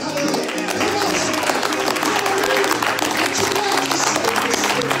 Come on, hallelujah. Come on, somebody. Aren't you glad to say this?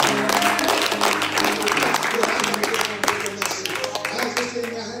 I was just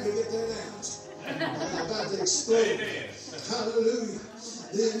thinking I had to get that out. I'm about to explode. Hallelujah.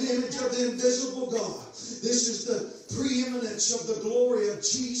 The image of the invisible God. This is the preeminence of the glory of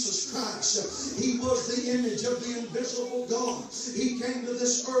Jesus Christ. He was the image of the invisible God. He came to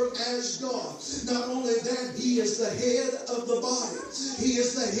this earth as God. Not only that, He is the head of the body. He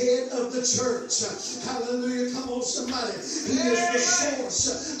is the head of the church. Hallelujah. Come on, somebody. He is the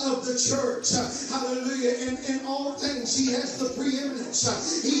source of the church. Hallelujah. In all things, He has the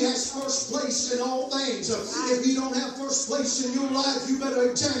preeminence. He has first place in all things. If you don't have first place in your life, you better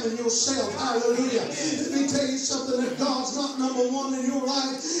examine yourself. Hallelujah. Let me tell you something. If God's not number one in your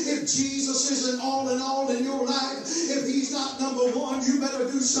life, if Jesus isn't all in all in your life, if He's not number one, you better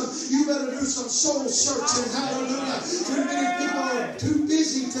do some soul searching. Hallelujah. Too many people are too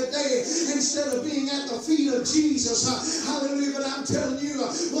busy today instead of being at the feet of Jesus. Hallelujah. But I'm telling you,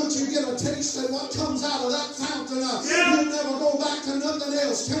 once you get a taste of what comes out of that fountain, you'll never go back to nothing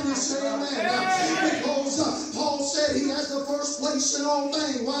else. Can you say amen? Because Paul said He has the first place in all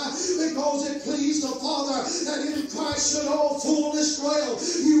things. Why? Because it pleased the Father that in Christ should all fullness dwell.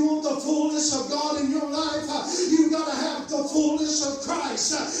 You want the fullness of God in your life? You've got to have the fullness of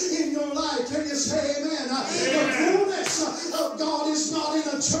Christ in your life. Can you say amen? The fullness of God is not in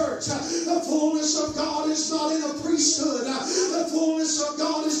a church. The fullness of God is not in a priesthood. The fullness of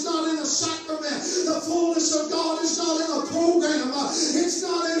God is not in a sacrament. The fullness of God is not in a program. It's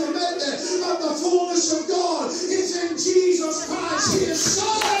not in a method. But the fullness of God is in Jesus Christ, His Son.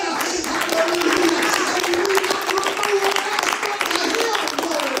 Hallelujah. And you do not know what else but to Him.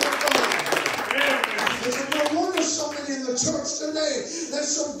 Glory to God. There's no wonder so many in the church today, they're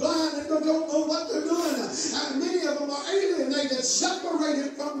so blind and they don't know what they're doing. And many of them are alienated,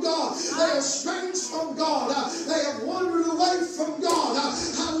 separated from God. They are estranged from God. They have wandered away from God.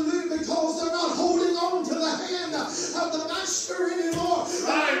 Hallelujah, because they're not holding on to the hand of the Master anymore.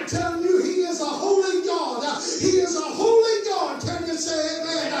 I'm telling you, He is a holy God. He is a holy God. Can you say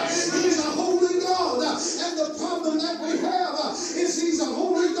amen? He is a holy God. And the problem that we have is He's a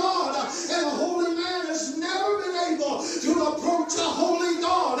holy God. And a holy man has never been able to approach a holy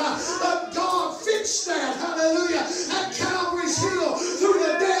God. But God fixed that. Hallelujah. At Calvary's Hill through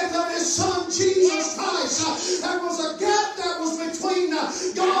the death of His Son Jesus Christ. There was a gap that was between God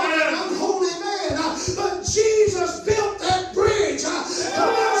and unholy man. But Jesus built that bridge. Come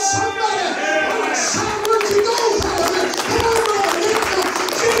on, somebody. What side would you go? Come on, Lord.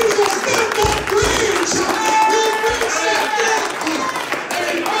 Jesus built that bridge. He fixed that gap. And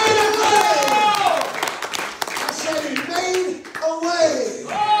He made a way. I said He made a way.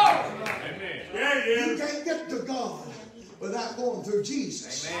 You can't get to God without going through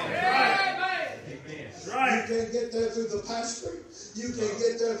Jesus. Amen. You can't get there through the pastor. You can't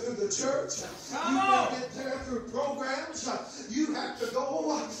get there through the church. You can't get there through programs. You have to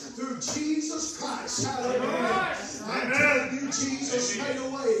go through Jesus Christ. Hallelujah. I'm telling you, Jesus made a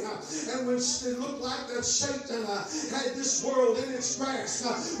way. And when it looked like that Satan had this world in its grasp,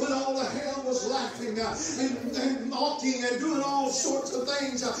 when all the hell was laughing and mocking and doing all sorts of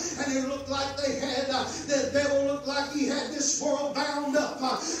things, and it looked like they had, the devil looked like he had this world bound up.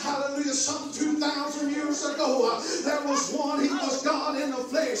 Hallelujah. Some 2,000 years ago, there was one, He was God in the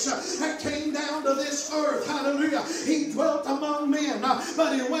flesh, that came down to this earth. Hallelujah. He dwelt among men,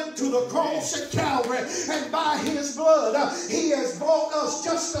 but He went to the cross at Calvary, and by His blood, He has brought us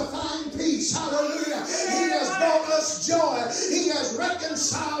justifying peace. Hallelujah. He has brought us joy. He has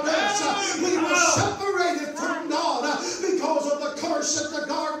reconciled us. We were separated from God because of the curse at the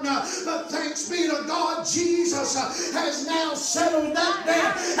garden, but thanks be to God, Jesus has now settled that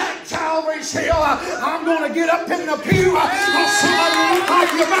debt at Calvary's Hill. I'm going to get up in the pew. Somebody look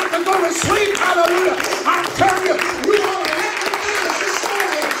like you're about to go to sleep. Hallelujah. I'm telling you, you ought to recognize this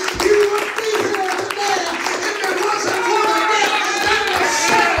morning. You wouldn't be here today if there wasn't for the debt that was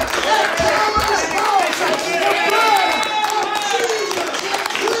settled at Calvary's cross. The blood of Jesus that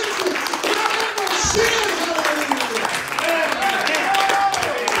cleanses forever sin. Hallelujah.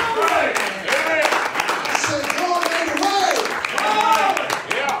 I said, God made a way.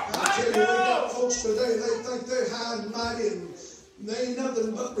 I tell you, we got folks today, they think they're high and mighty and they ain't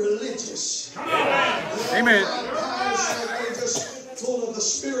nothing but religious. Amen. They're just full of the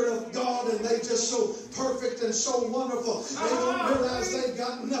Spirit of God and they just so perfect and so wonderful. They don't realize they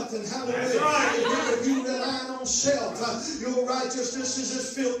got nothing. Hallelujah. If you rely on self, your righteousness is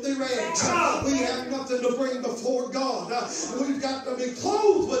as filthy rags. We have nothing to bring before God. We've got to be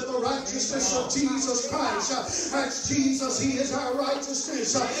clothed with the righteousness of Jesus Christ. That's Jesus. He is our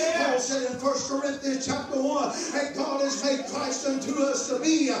righteousness. Paul said in 1 Corinthians chapter 1 that God has made Christ unto us to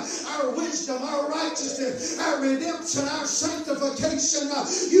be our wisdom, our righteousness, our redemption, our sanctification.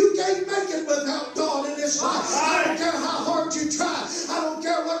 You can't make it without God in this life. I don't care how hard you try. I don't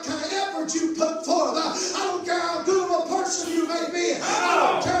care what kind of effort you put forth.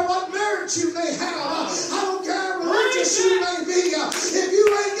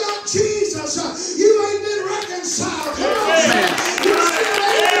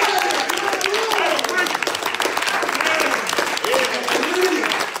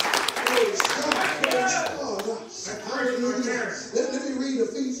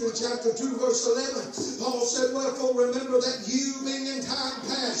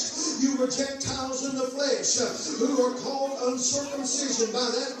 You were Gentiles in the flesh who are called uncircumcision by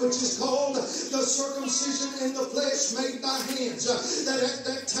that which is called the circumcision in the flesh made by hands. That at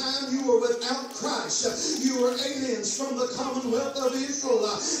that time you were without Christ. You were aliens from the commonwealth of Israel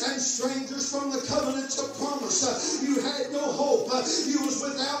and strangers from the covenants of promise. You had no hope. You was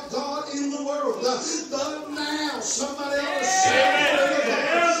without God in the world. But now, somebody else said,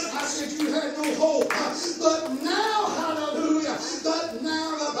 I said you had no hope. But now, hallelujah, but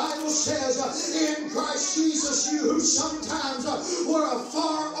now the Bible says in Christ Jesus, you who sometimes were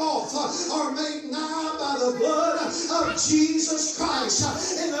afar off are made nigh by the blood of Jesus Christ.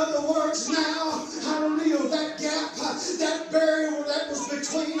 In other words, now, hallelujah, that gap, that barrier that was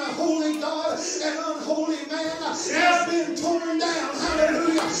between a holy God and unholy man has been torn down.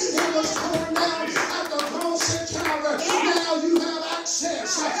 Hallelujah. It was torn down at the cross at Calvary. Now you have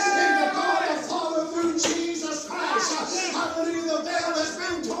access in the God the Father through Jesus Christ. Hallelujah. The veil has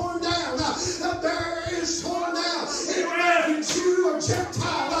been torn down. The barrier is torn down. It wasn't Jew or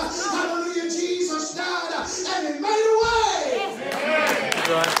Gentile. Hallelujah. Jesus died and He made a way. That's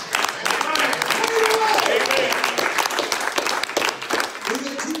right. We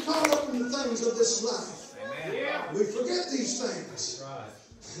get too caught up in the things of this life. We forget these things.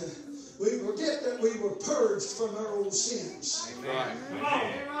 We forget that we were purged from our old sins.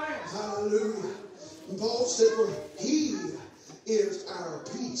 Hallelujah. And Paul said, for He is our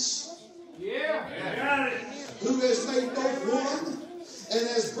peace. Who has made both one and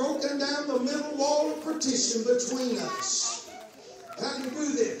has broken down the middle wall of partition between us. How do you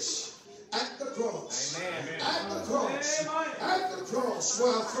do this? At the cross. At the cross. At the cross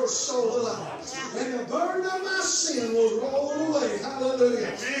where I first saw the light. And the burden of my sin was rolled away.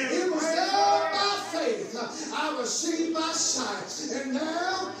 Hallelujah. It was there by faith. I received my sight. And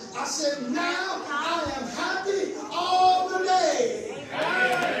now, I said, now I am happy all the day. And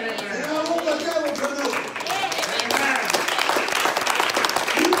I want the devil to know it.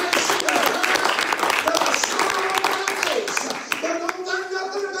 You may see the hurt, the smile on my face, but don't think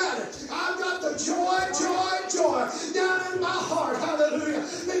nothing about it. I've got the joy down in my heart. Hallelujah.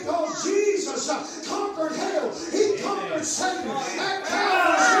 Because Jesus conquered hell. He conquered Satan at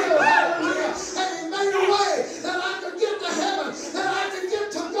Calvary's hill. Hallelujah. And He made a way that I could get to heaven, that I could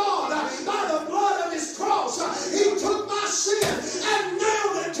get to God by the blood of His cross. He took my sin and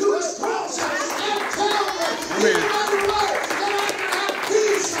nailed it to His cross at Calvary. He made a way that I could have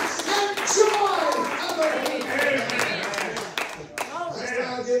peace and joy. Hallelujah. That's why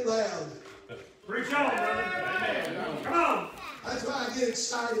I get loud. Preach on, brother. Come on. That's why I get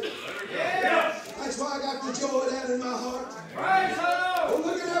excited. Yeah. That's why I got the joy down in my heart. Praise the Lord. Well,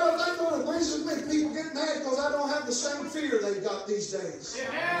 look at everything when it brings me. People get mad because I don't have the same fear they've got these days.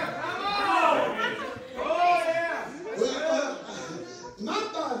 Yeah. Come on. Oh, yeah. Well, my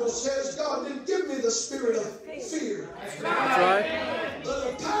Bible says God didn't give me the spirit of fear, That's right. but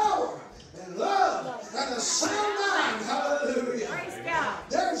of power and love and a sound mind. Hallelujah.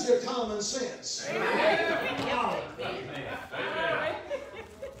 There's your common sense.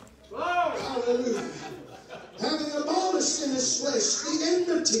 Hallelujah. Having abolished in His flesh the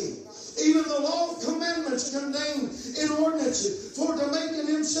enmity, even the law of commandments contained in ordinances, for to make in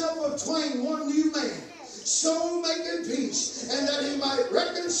Himself of twain one new man, so making peace, and that He might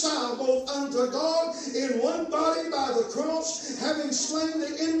reconcile both unto God in one body by the cross, having slain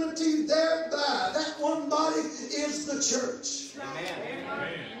the enmity thereby. That one body is the church.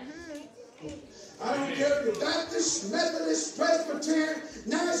 Amen. I don't care if you're Baptist, Methodist, Presbyterian,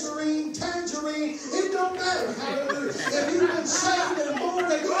 Nazarene, Tangerine, it don't matter. Hallelujah. If you've been saved and born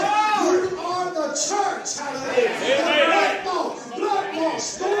again, you are the church. Hallelujah. Blood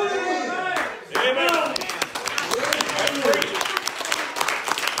washed, born again. Amen.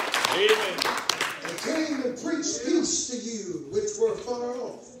 Amen. I came and preached peace to you which were far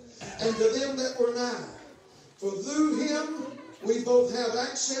off, and to them that were nigh. For through Him we both have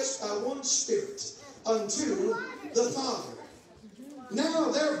access by one Spirit unto the Father.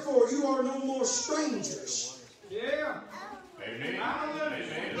 Now, therefore, you are no more strangers. Yeah. Amen.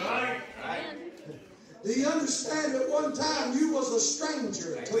 Amen. Right. Do you understand at one time you was a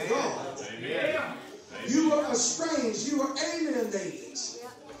stranger to God? Amen. You were estranged. You were alienated.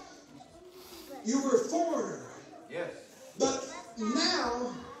 You were a foreigner. Yes. But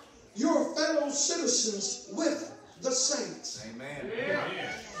now you're fellow citizens with the saints. Amen.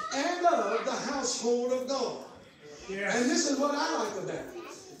 Amen. And of the household of God. Yes. And this is what I like about it.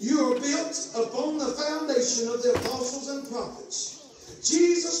 You are built upon the foundation of the apostles and prophets,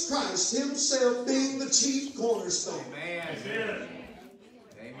 Jesus Christ Himself being the chief cornerstone. Amen.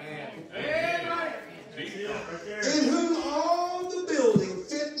 Amen. Amen. In whom all the building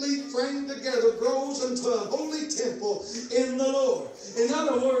fitly together grows into a holy temple in the Lord. In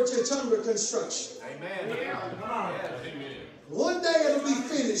other words, it's under construction. Amen. Yeah. Come on. Amen. One day it'll be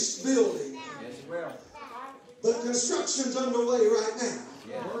finished building. Yes, it will. But construction's underway right now.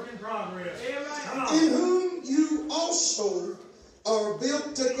 Yeah. Work in progress. Come on. In whom you also are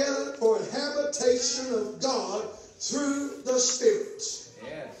built together for a habitation of God through the Spirit.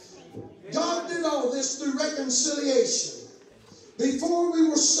 Yes. God did all this through reconciliation. Before we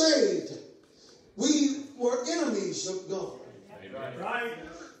were saved, we were enemies of God. Amen. Right.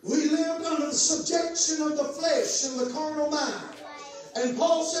 We lived under the subjection of the flesh and the carnal mind. And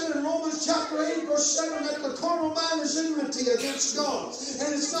Paul said in Romans chapter 8 verse 7 that the carnal mind is enmity against God.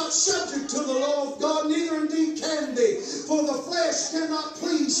 And it's not subject to the law of God, neither indeed can be. For the flesh cannot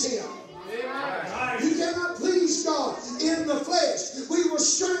please Him. You cannot please God in the flesh. We were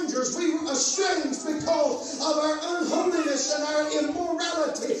strangers. We were estranged because of our unholiness and our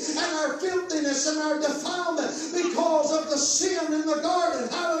immorality and our filthiness and our defilement because of the sin in the garden.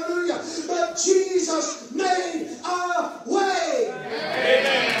 Hallelujah. But Jesus made a way.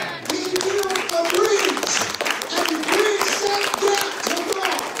 Amen. He built a bridge and bridged that gap to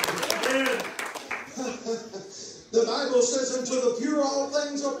God. The Bible says, unto the pure all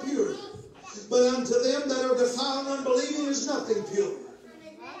things are pure. But unto them that are defiled and unbelieving is nothing pure.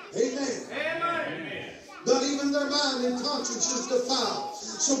 Amen. Amen. But even their mind and conscience is defiled.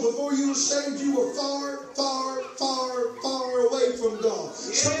 So before you were saved, you were far, far, far, far away from God.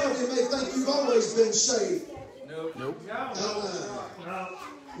 Some of you may think you've always been saved. Nope.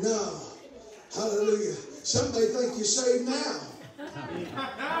 No. Hallelujah. Some may think you're saved now. Come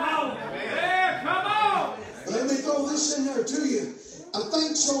on. Yeah, come on. Let me throw this in there to you. I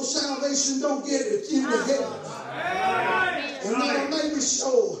think so salvation don't get it into heaven. And that may be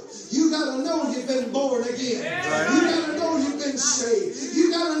so. You got to know you've been born again. You got to know you've been saved.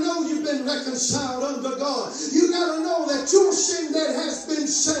 You got to know you've been reconciled unto God. You got to know that your sin debt has been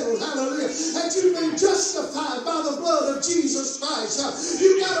settled. Hallelujah. That you've been justified by the blood of Jesus Christ.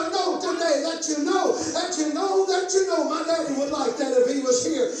 You got to know today that you know. My daddy would like that if he was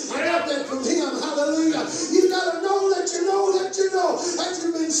here. I got that from him. Hallelujah. You got to know that you know that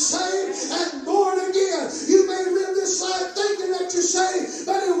you've been saved and born again. You may live this life thinking that you're saved,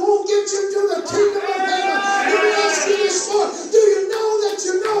 but it won't get you to the kingdom of heaven. Let me ask you this morning, do you know that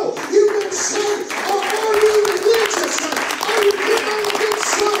you know you've been saved, or are you religious? Are you putting on a good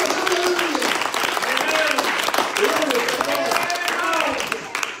show? Hallelujah.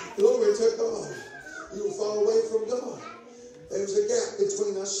 Glory to God. You'll fall away from God. There's a gap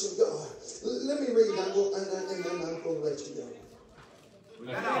between us and God. Let me read, and then I'm going to let you go. You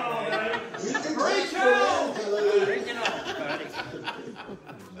can preach on. Hallelujah.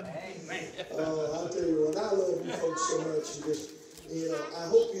 I'll tell you what, I love you folks so much. And just, I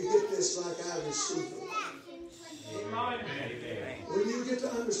hope you get this like I received it. When you get to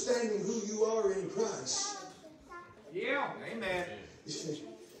understanding who you are in Christ. Yeah. Amen. This is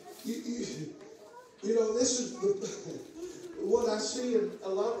what I see in a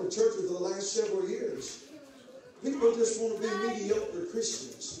lot of the churches the last several years. People just want to be mediocre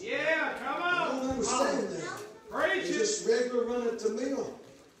Christians. Yeah, come on. I don't understand that. Preach It's it. just regular run it to mill.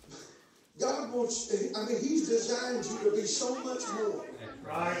 God wants, He's designed you to be so much more.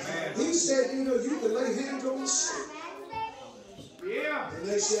 Right. He said, you can lay hands on the sick Yeah. and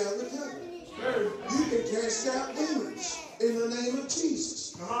they shall recover. You can cast out demons in the name of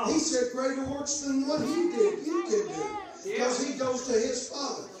Jesus. He said, greater works than what He did, you can do. Because He goes to His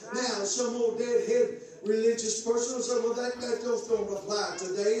Father. Now, some old deadhead religious person will say, well, that just don't apply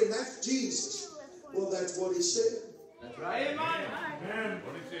today, and that's Jesus. Well, that's what He said. That's right. Amen.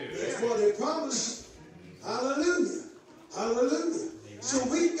 What he said. That's what He promised. Hallelujah. Hallelujah. So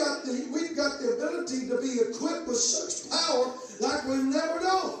we've got the ability to be equipped with such power like we've never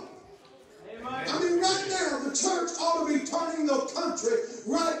known. Right now, the church ought to be turning the country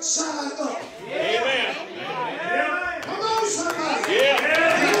right side up. Amen. Come on, somebody.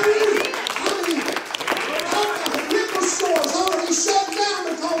 Liquor stores ought to be shut down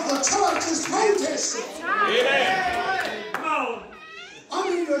because the church is protesting.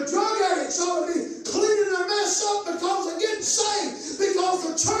 The drug addicts ought to be cleaning their mess up because they're getting saved. Because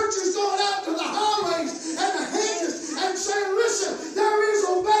the church is going out to the highways and the hedges and saying, listen, there is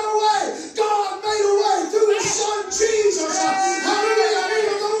a better way. God made a way through His Son Jesus. Hallelujah. And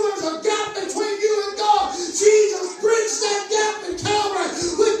even though there's a gap between you and God, Jesus bridged that gap in Calvary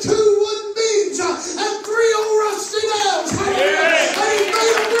with 2 wooden beams and 3 old rusty nails. Hallelujah. And He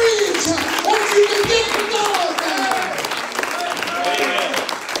made a bridge that you can get to God.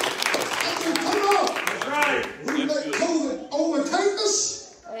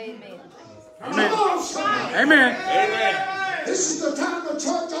 Amen. Amen. This is the time the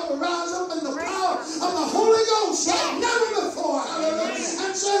church ought to rise up in the power of the Holy Ghost like never before. Hallelujah.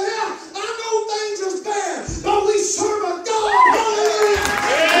 And say, yeah, I know things is bad, but we serve a God. Hallelujah.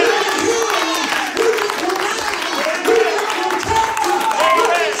 We can heal. We can provide. We can protect. We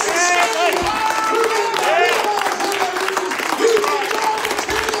can sustain. We can deliver. Hallelujah. We can go to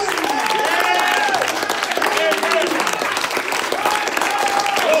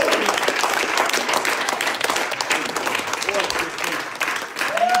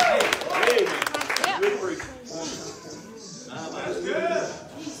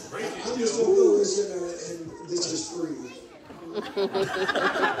I'm just going to throw this in there, and this is free. We're going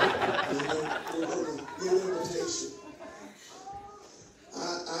to give an invitation. I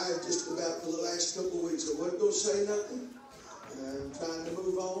just about for the last couple of weeks, I wasn't going to say nothing. I'm trying to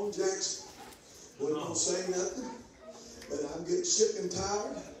move on, Jackson. Wasn't going to say nothing. But I'm getting sick and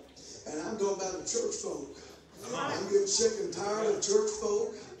tired. And I'm talking about the church folk. I'm getting sick and tired of church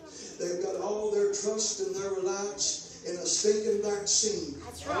folk. They've got all their trust and their reliance in a stinking vaccine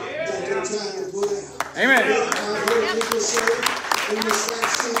that they're trying to put out. Amen. I've heard people say, when this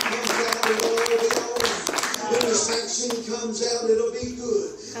vaccine comes out, it'll all be all right. When this vaccine comes out, it'll be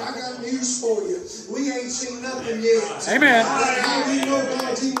good. I got news for you. We ain't seen nothing yet. Amen. How do you know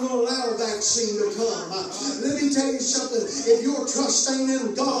God's even going to allow a vaccine to come? Let me tell you something. If you're trusting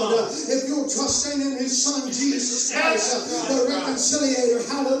in God, if you're trusting in His Son, Jesus Christ, the reconciliator,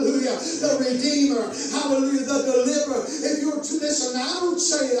 hallelujah, the Redeemer, hallelujah, the deliverer. If you're listen, I don't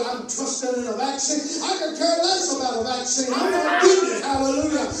say I'm trusting in a vaccine. I could care less about a vaccine. I'm not getting it,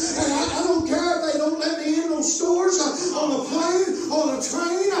 hallelujah. And I don't care if they don't let me in those stores, on the plane, on the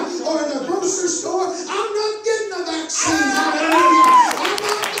train, or in the grocery store. I'm not getting a vaccine, hallelujah.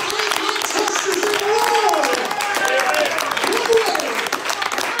 My trust is in the Lord.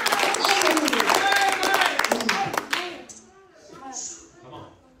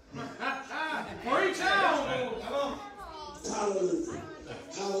 Hallelujah.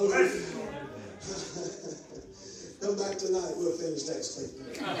 Hallelujah. Come back tonight. We'll finish that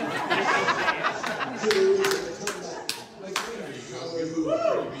statement. Give a reason to come back.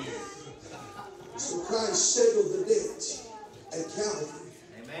 Hallelujah. So Christ settled the debt at Calvary.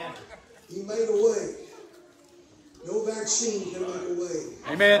 Amen. He made a way. No vaccine can make a way.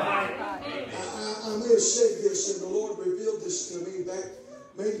 Amen. I may have said this, and the Lord revealed this to me back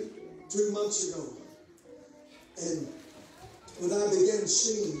maybe 2 months ago. And when I began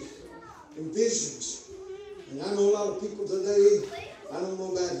seeing in visions, and I know a lot of people today, I don't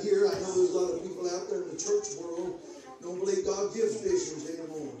know about here, I know there's a lot of people out there in the church world don't believe God gives visions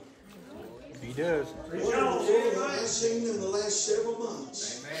anymore. He does. What in the world have I seen in the last several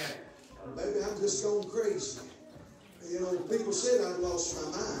months? Amen. Maybe I'm just going crazy. You know, people said I'd lost my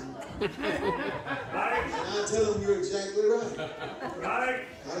mind. And I tell them you're exactly right.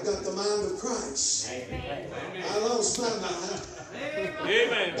 I got the mind of Christ. I lost my mind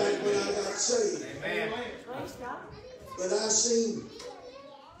Amen. back when I got saved. Amen. But I seen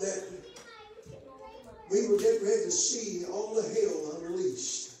that we were getting ready to see all the hell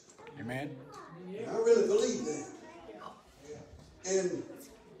unleashed. Amen. I really believe that. And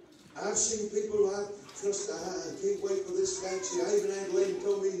I've seen people I can't wait for this vaccine. I even had a lady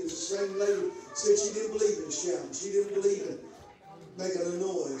told me, the same lady said she didn't believe in shouting. She didn't believe in making a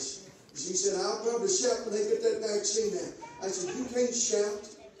noise. She said, I'll probably shout when they get that vaccine out. I said, you can't shout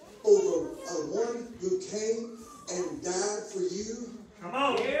over one who came and died for you, Come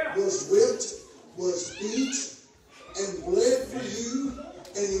on. was whipped, was beat, and bled for you,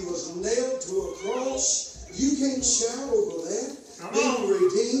 and he was nailed to a cross. You can't shout over that. Being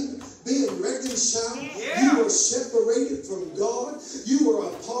redeemed, being reconciled, you were separated from God. You were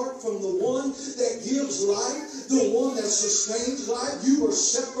apart from the one that gives life, the one that sustains life. You were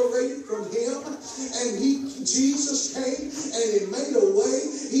separated from Him, and Jesus came and He made a way.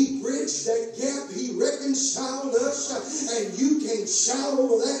 He bridged that gap. He reconciled us, and you can shout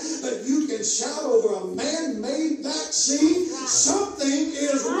over that, but you can shout over a man-made vaccine. Something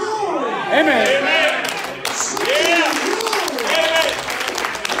is wrong. Amen. Amen. Something is wrong.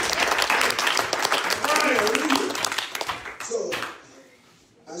 So,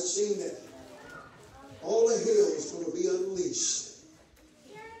 I've seen that all the hell is going to be unleashed.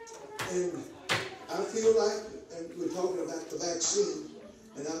 And I feel like, and we're talking about the vaccine,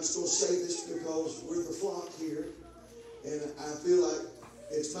 and I'm just going to say this because we're the flock here, and I feel like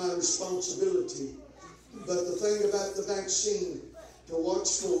it's my responsibility. But the thing about the vaccine to watch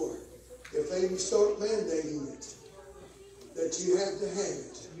for, if they start mandating it, that you have to have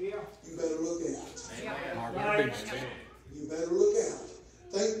it, you better look out. Mark, You better look out.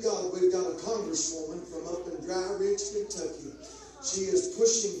 Thank God we've got a congresswoman from up in Dry Ridge, Kentucky. She is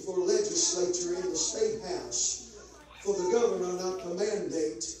pushing for legislature in the State House for the governor not to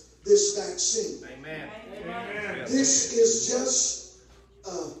mandate this vaccine. Amen. Amen. This is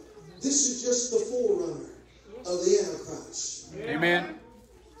just the forerunner of the Antichrist. Amen.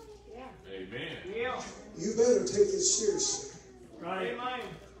 Amen. You better take it seriously. Right.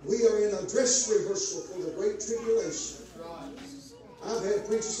 We are in a dress rehearsal for the Great Tribulation. I've had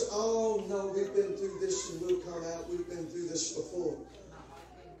preachers say, oh no, we've been through this and we'll come out. We've been through this before.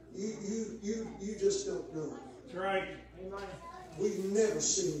 You just don't know. That's right. We've never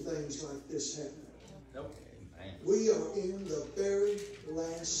seen things like this happen. Nope. We are in the very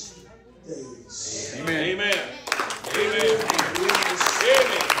last days. Amen. Amen. Amen.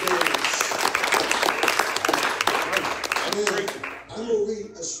 I'm going to read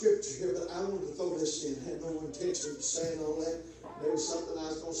a scripture here, but I wanted to throw this in. I had no intention of saying all that. There was something I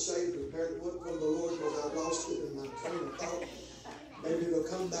was going to say, but apparently it wasn't from the Lord because I lost it in my train of thought. Maybe it'll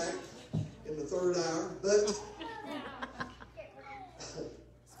come back in the third hour. But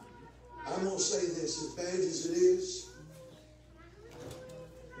I'm going to say this, as bad as it is,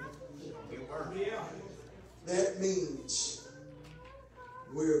 that means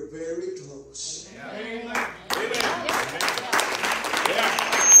we're very close. Amen.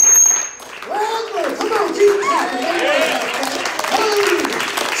 Well, come on, keep clapping. Hallelujah.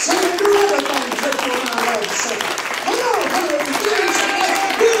 Say do everything, take your mind out of the second. Come on, hallelujah.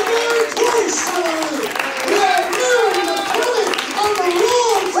 We're very close, hallelujah. We are nearing the coming of the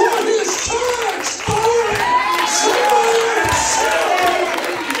Lord for His church. Hallelujah.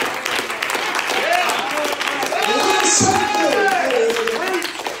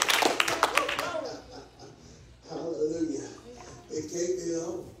 Hallelujah. It can't be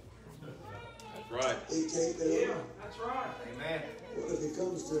long. That's right. It can't be long. That's right. Amen. What if it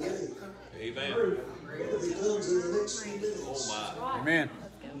comes today? Amen. What if it comes in the next few minutes? Oh my. Amen.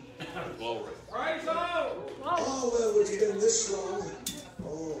 Glory. Praise the Lord. Oh, well, it's been this long.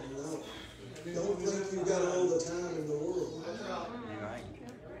 Oh, no. Don't think you've got all the time in the world.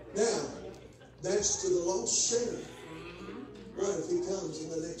 Now, that's to the lost sinner. What if he comes in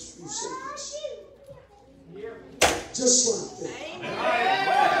the next few seconds? Just like that.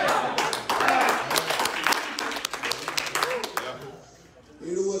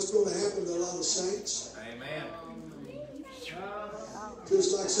 You know what's going to happen to a lot of saints? Amen. Just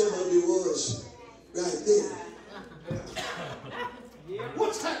like somebody was right then.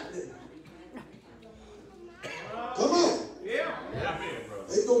 What's happening? Come on.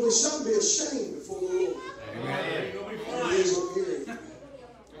 They're going to be some be ashamed before the Lord. Amen. And He is appearing.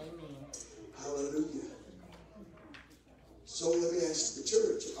 Hallelujah. So let me ask the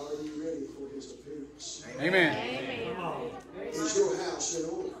church, are you ready for His appearance? Amen. Is your house in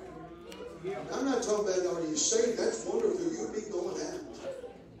order? I'm not talking about are you saved? That's wonderful. You'll be going out.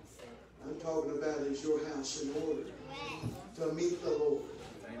 I'm talking about is your house in order to meet the Lord?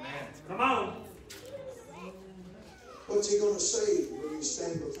 Amen. Come on. What's He going to say when you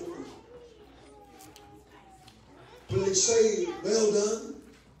stand before Him? Will He say, well done,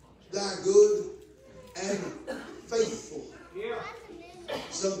 thy good and faithful? Yeah.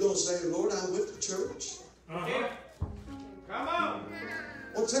 Some going to say, Lord, I went to church. Uh-huh. Come on.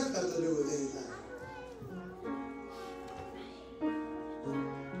 What's that got to do with anything?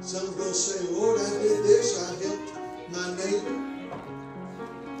 Some going to say, Lord, I did this, I helped my neighbor.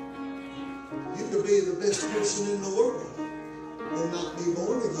 You could be the best person in the world and not be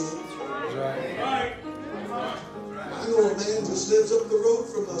born again. Right. I know a man just lives up the road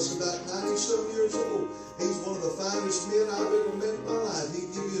from us, about 90-some years old. He's one of the finest men I've ever met in my life.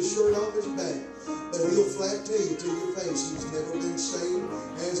 He'd give you a shirt off his back, but he'll flat tell you to your face he's never been saved,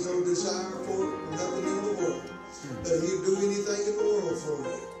 has no desire for nothing in the world. But he'll do anything in the world for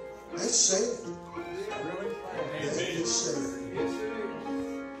you. That's sad. That is sad.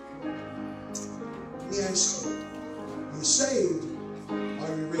 Let me ask you, you saved,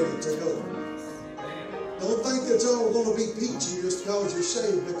 are you ready to go? Don't think it's all going to be peachy just because you're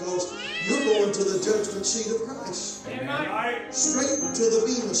saved, because you're going to the judgment seat of Christ. Straight to the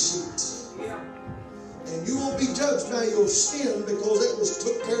Bema seat. And you won't be judged by your sin because it was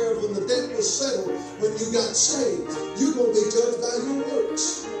took care of when the debt was settled when you got saved. You're going to be judged by your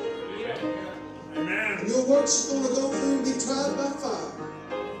works. And your works are going to go through and be tried by fire.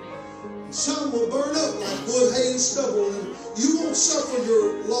 Some will burn up like wood, hay, and stubble, and you won't suffer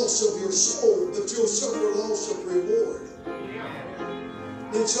your loss of your soul, but you'll suffer loss of reward.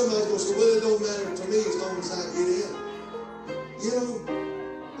 Then somebody's going to say, well, it don't matter to me as long as I get in. You know,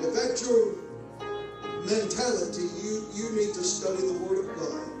 if that's your mentality, you need to study the Word of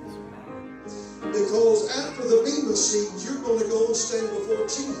God. Because after the Bema seat, you're going to go and stand before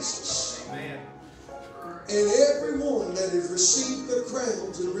Jesus. Amen. And everyone that has received the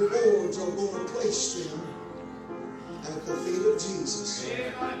crowns and rewards are going to place them at the feet of Jesus.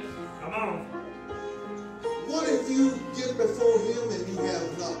 Come on. What if you get before Him and you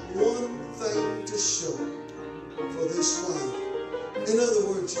have not one thing to show for this life? In other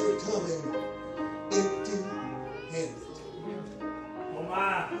words, you're coming empty-handed. Oh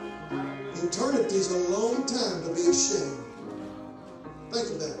my. Eternity's a long time to be ashamed. Think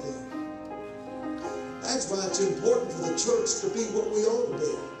about that. That's why it's important for the church to be what we ought to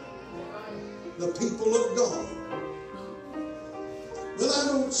be. The people of God. Well, I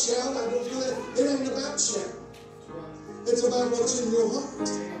don't shout, I don't do that. It ain't about shouting. It's about what's in your heart.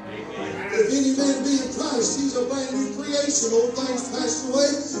 If any man be in Christ, he's a brand new creation. Old things passed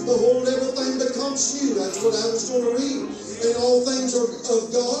away. Behold, everything becomes new. That's what I was going to read. And all things are of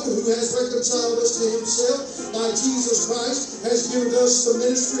God, who has reconciled us to Himself by Jesus Christ, has given us the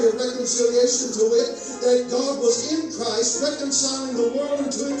ministry of reconciliation, to wit, that God was in Christ, reconciling the world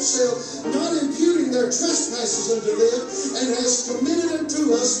unto Himself, not imputing their trespasses unto them, and has committed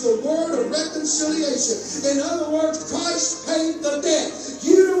unto us the word of reconciliation. In other words, Christ paid the debt.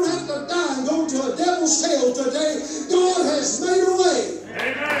 You don't have to die and go to a devil's hell today. God has made a way.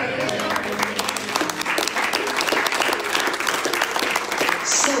 Amen.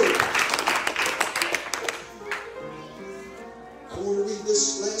 So, I want to read this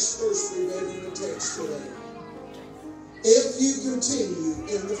last verse we read in the text today. If you continue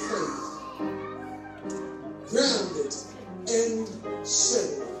in the faith, grounded and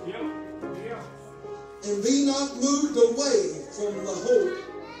settled, and be not moved away from the hope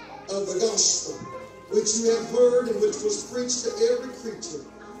of the gospel, which you have heard and which was preached to every creature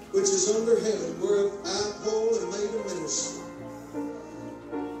which is under heaven, whereof I, Paul, am made a minister.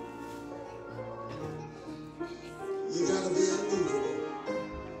 You got to be unmovable.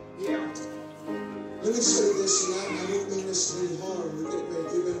 Let me say this, and I don't mean this to any harm. We're getting ready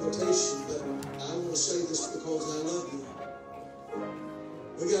to give invitation, but I want to say this because I love you.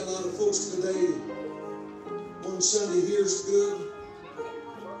 We got a lot of folks today. One Sunday here's good.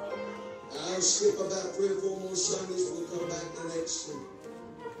 I'll skip about 3 or 4 more Sundays. We'll come back the next one.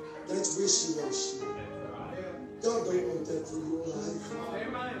 That's wishy-washy. God don't want that for your life.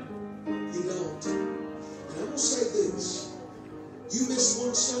 He don't. And I'm going to say this. You miss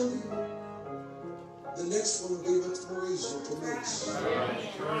one Sunday, the next one will be much more easier to miss.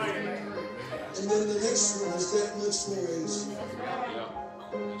 And then the next one is that much more easy.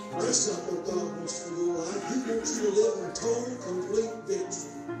 That's not what God wants for your life. He wants you to live in total, complete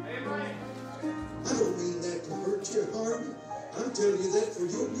victory. I don't mean that to hurt your heart. I'm telling you that for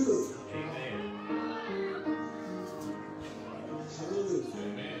your good. Hallelujah.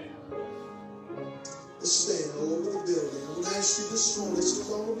 Let's stand all over the building. I'm going to ask you this morning. This is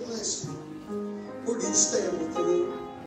all I'm going to ask you. Where do you stand with the Lord?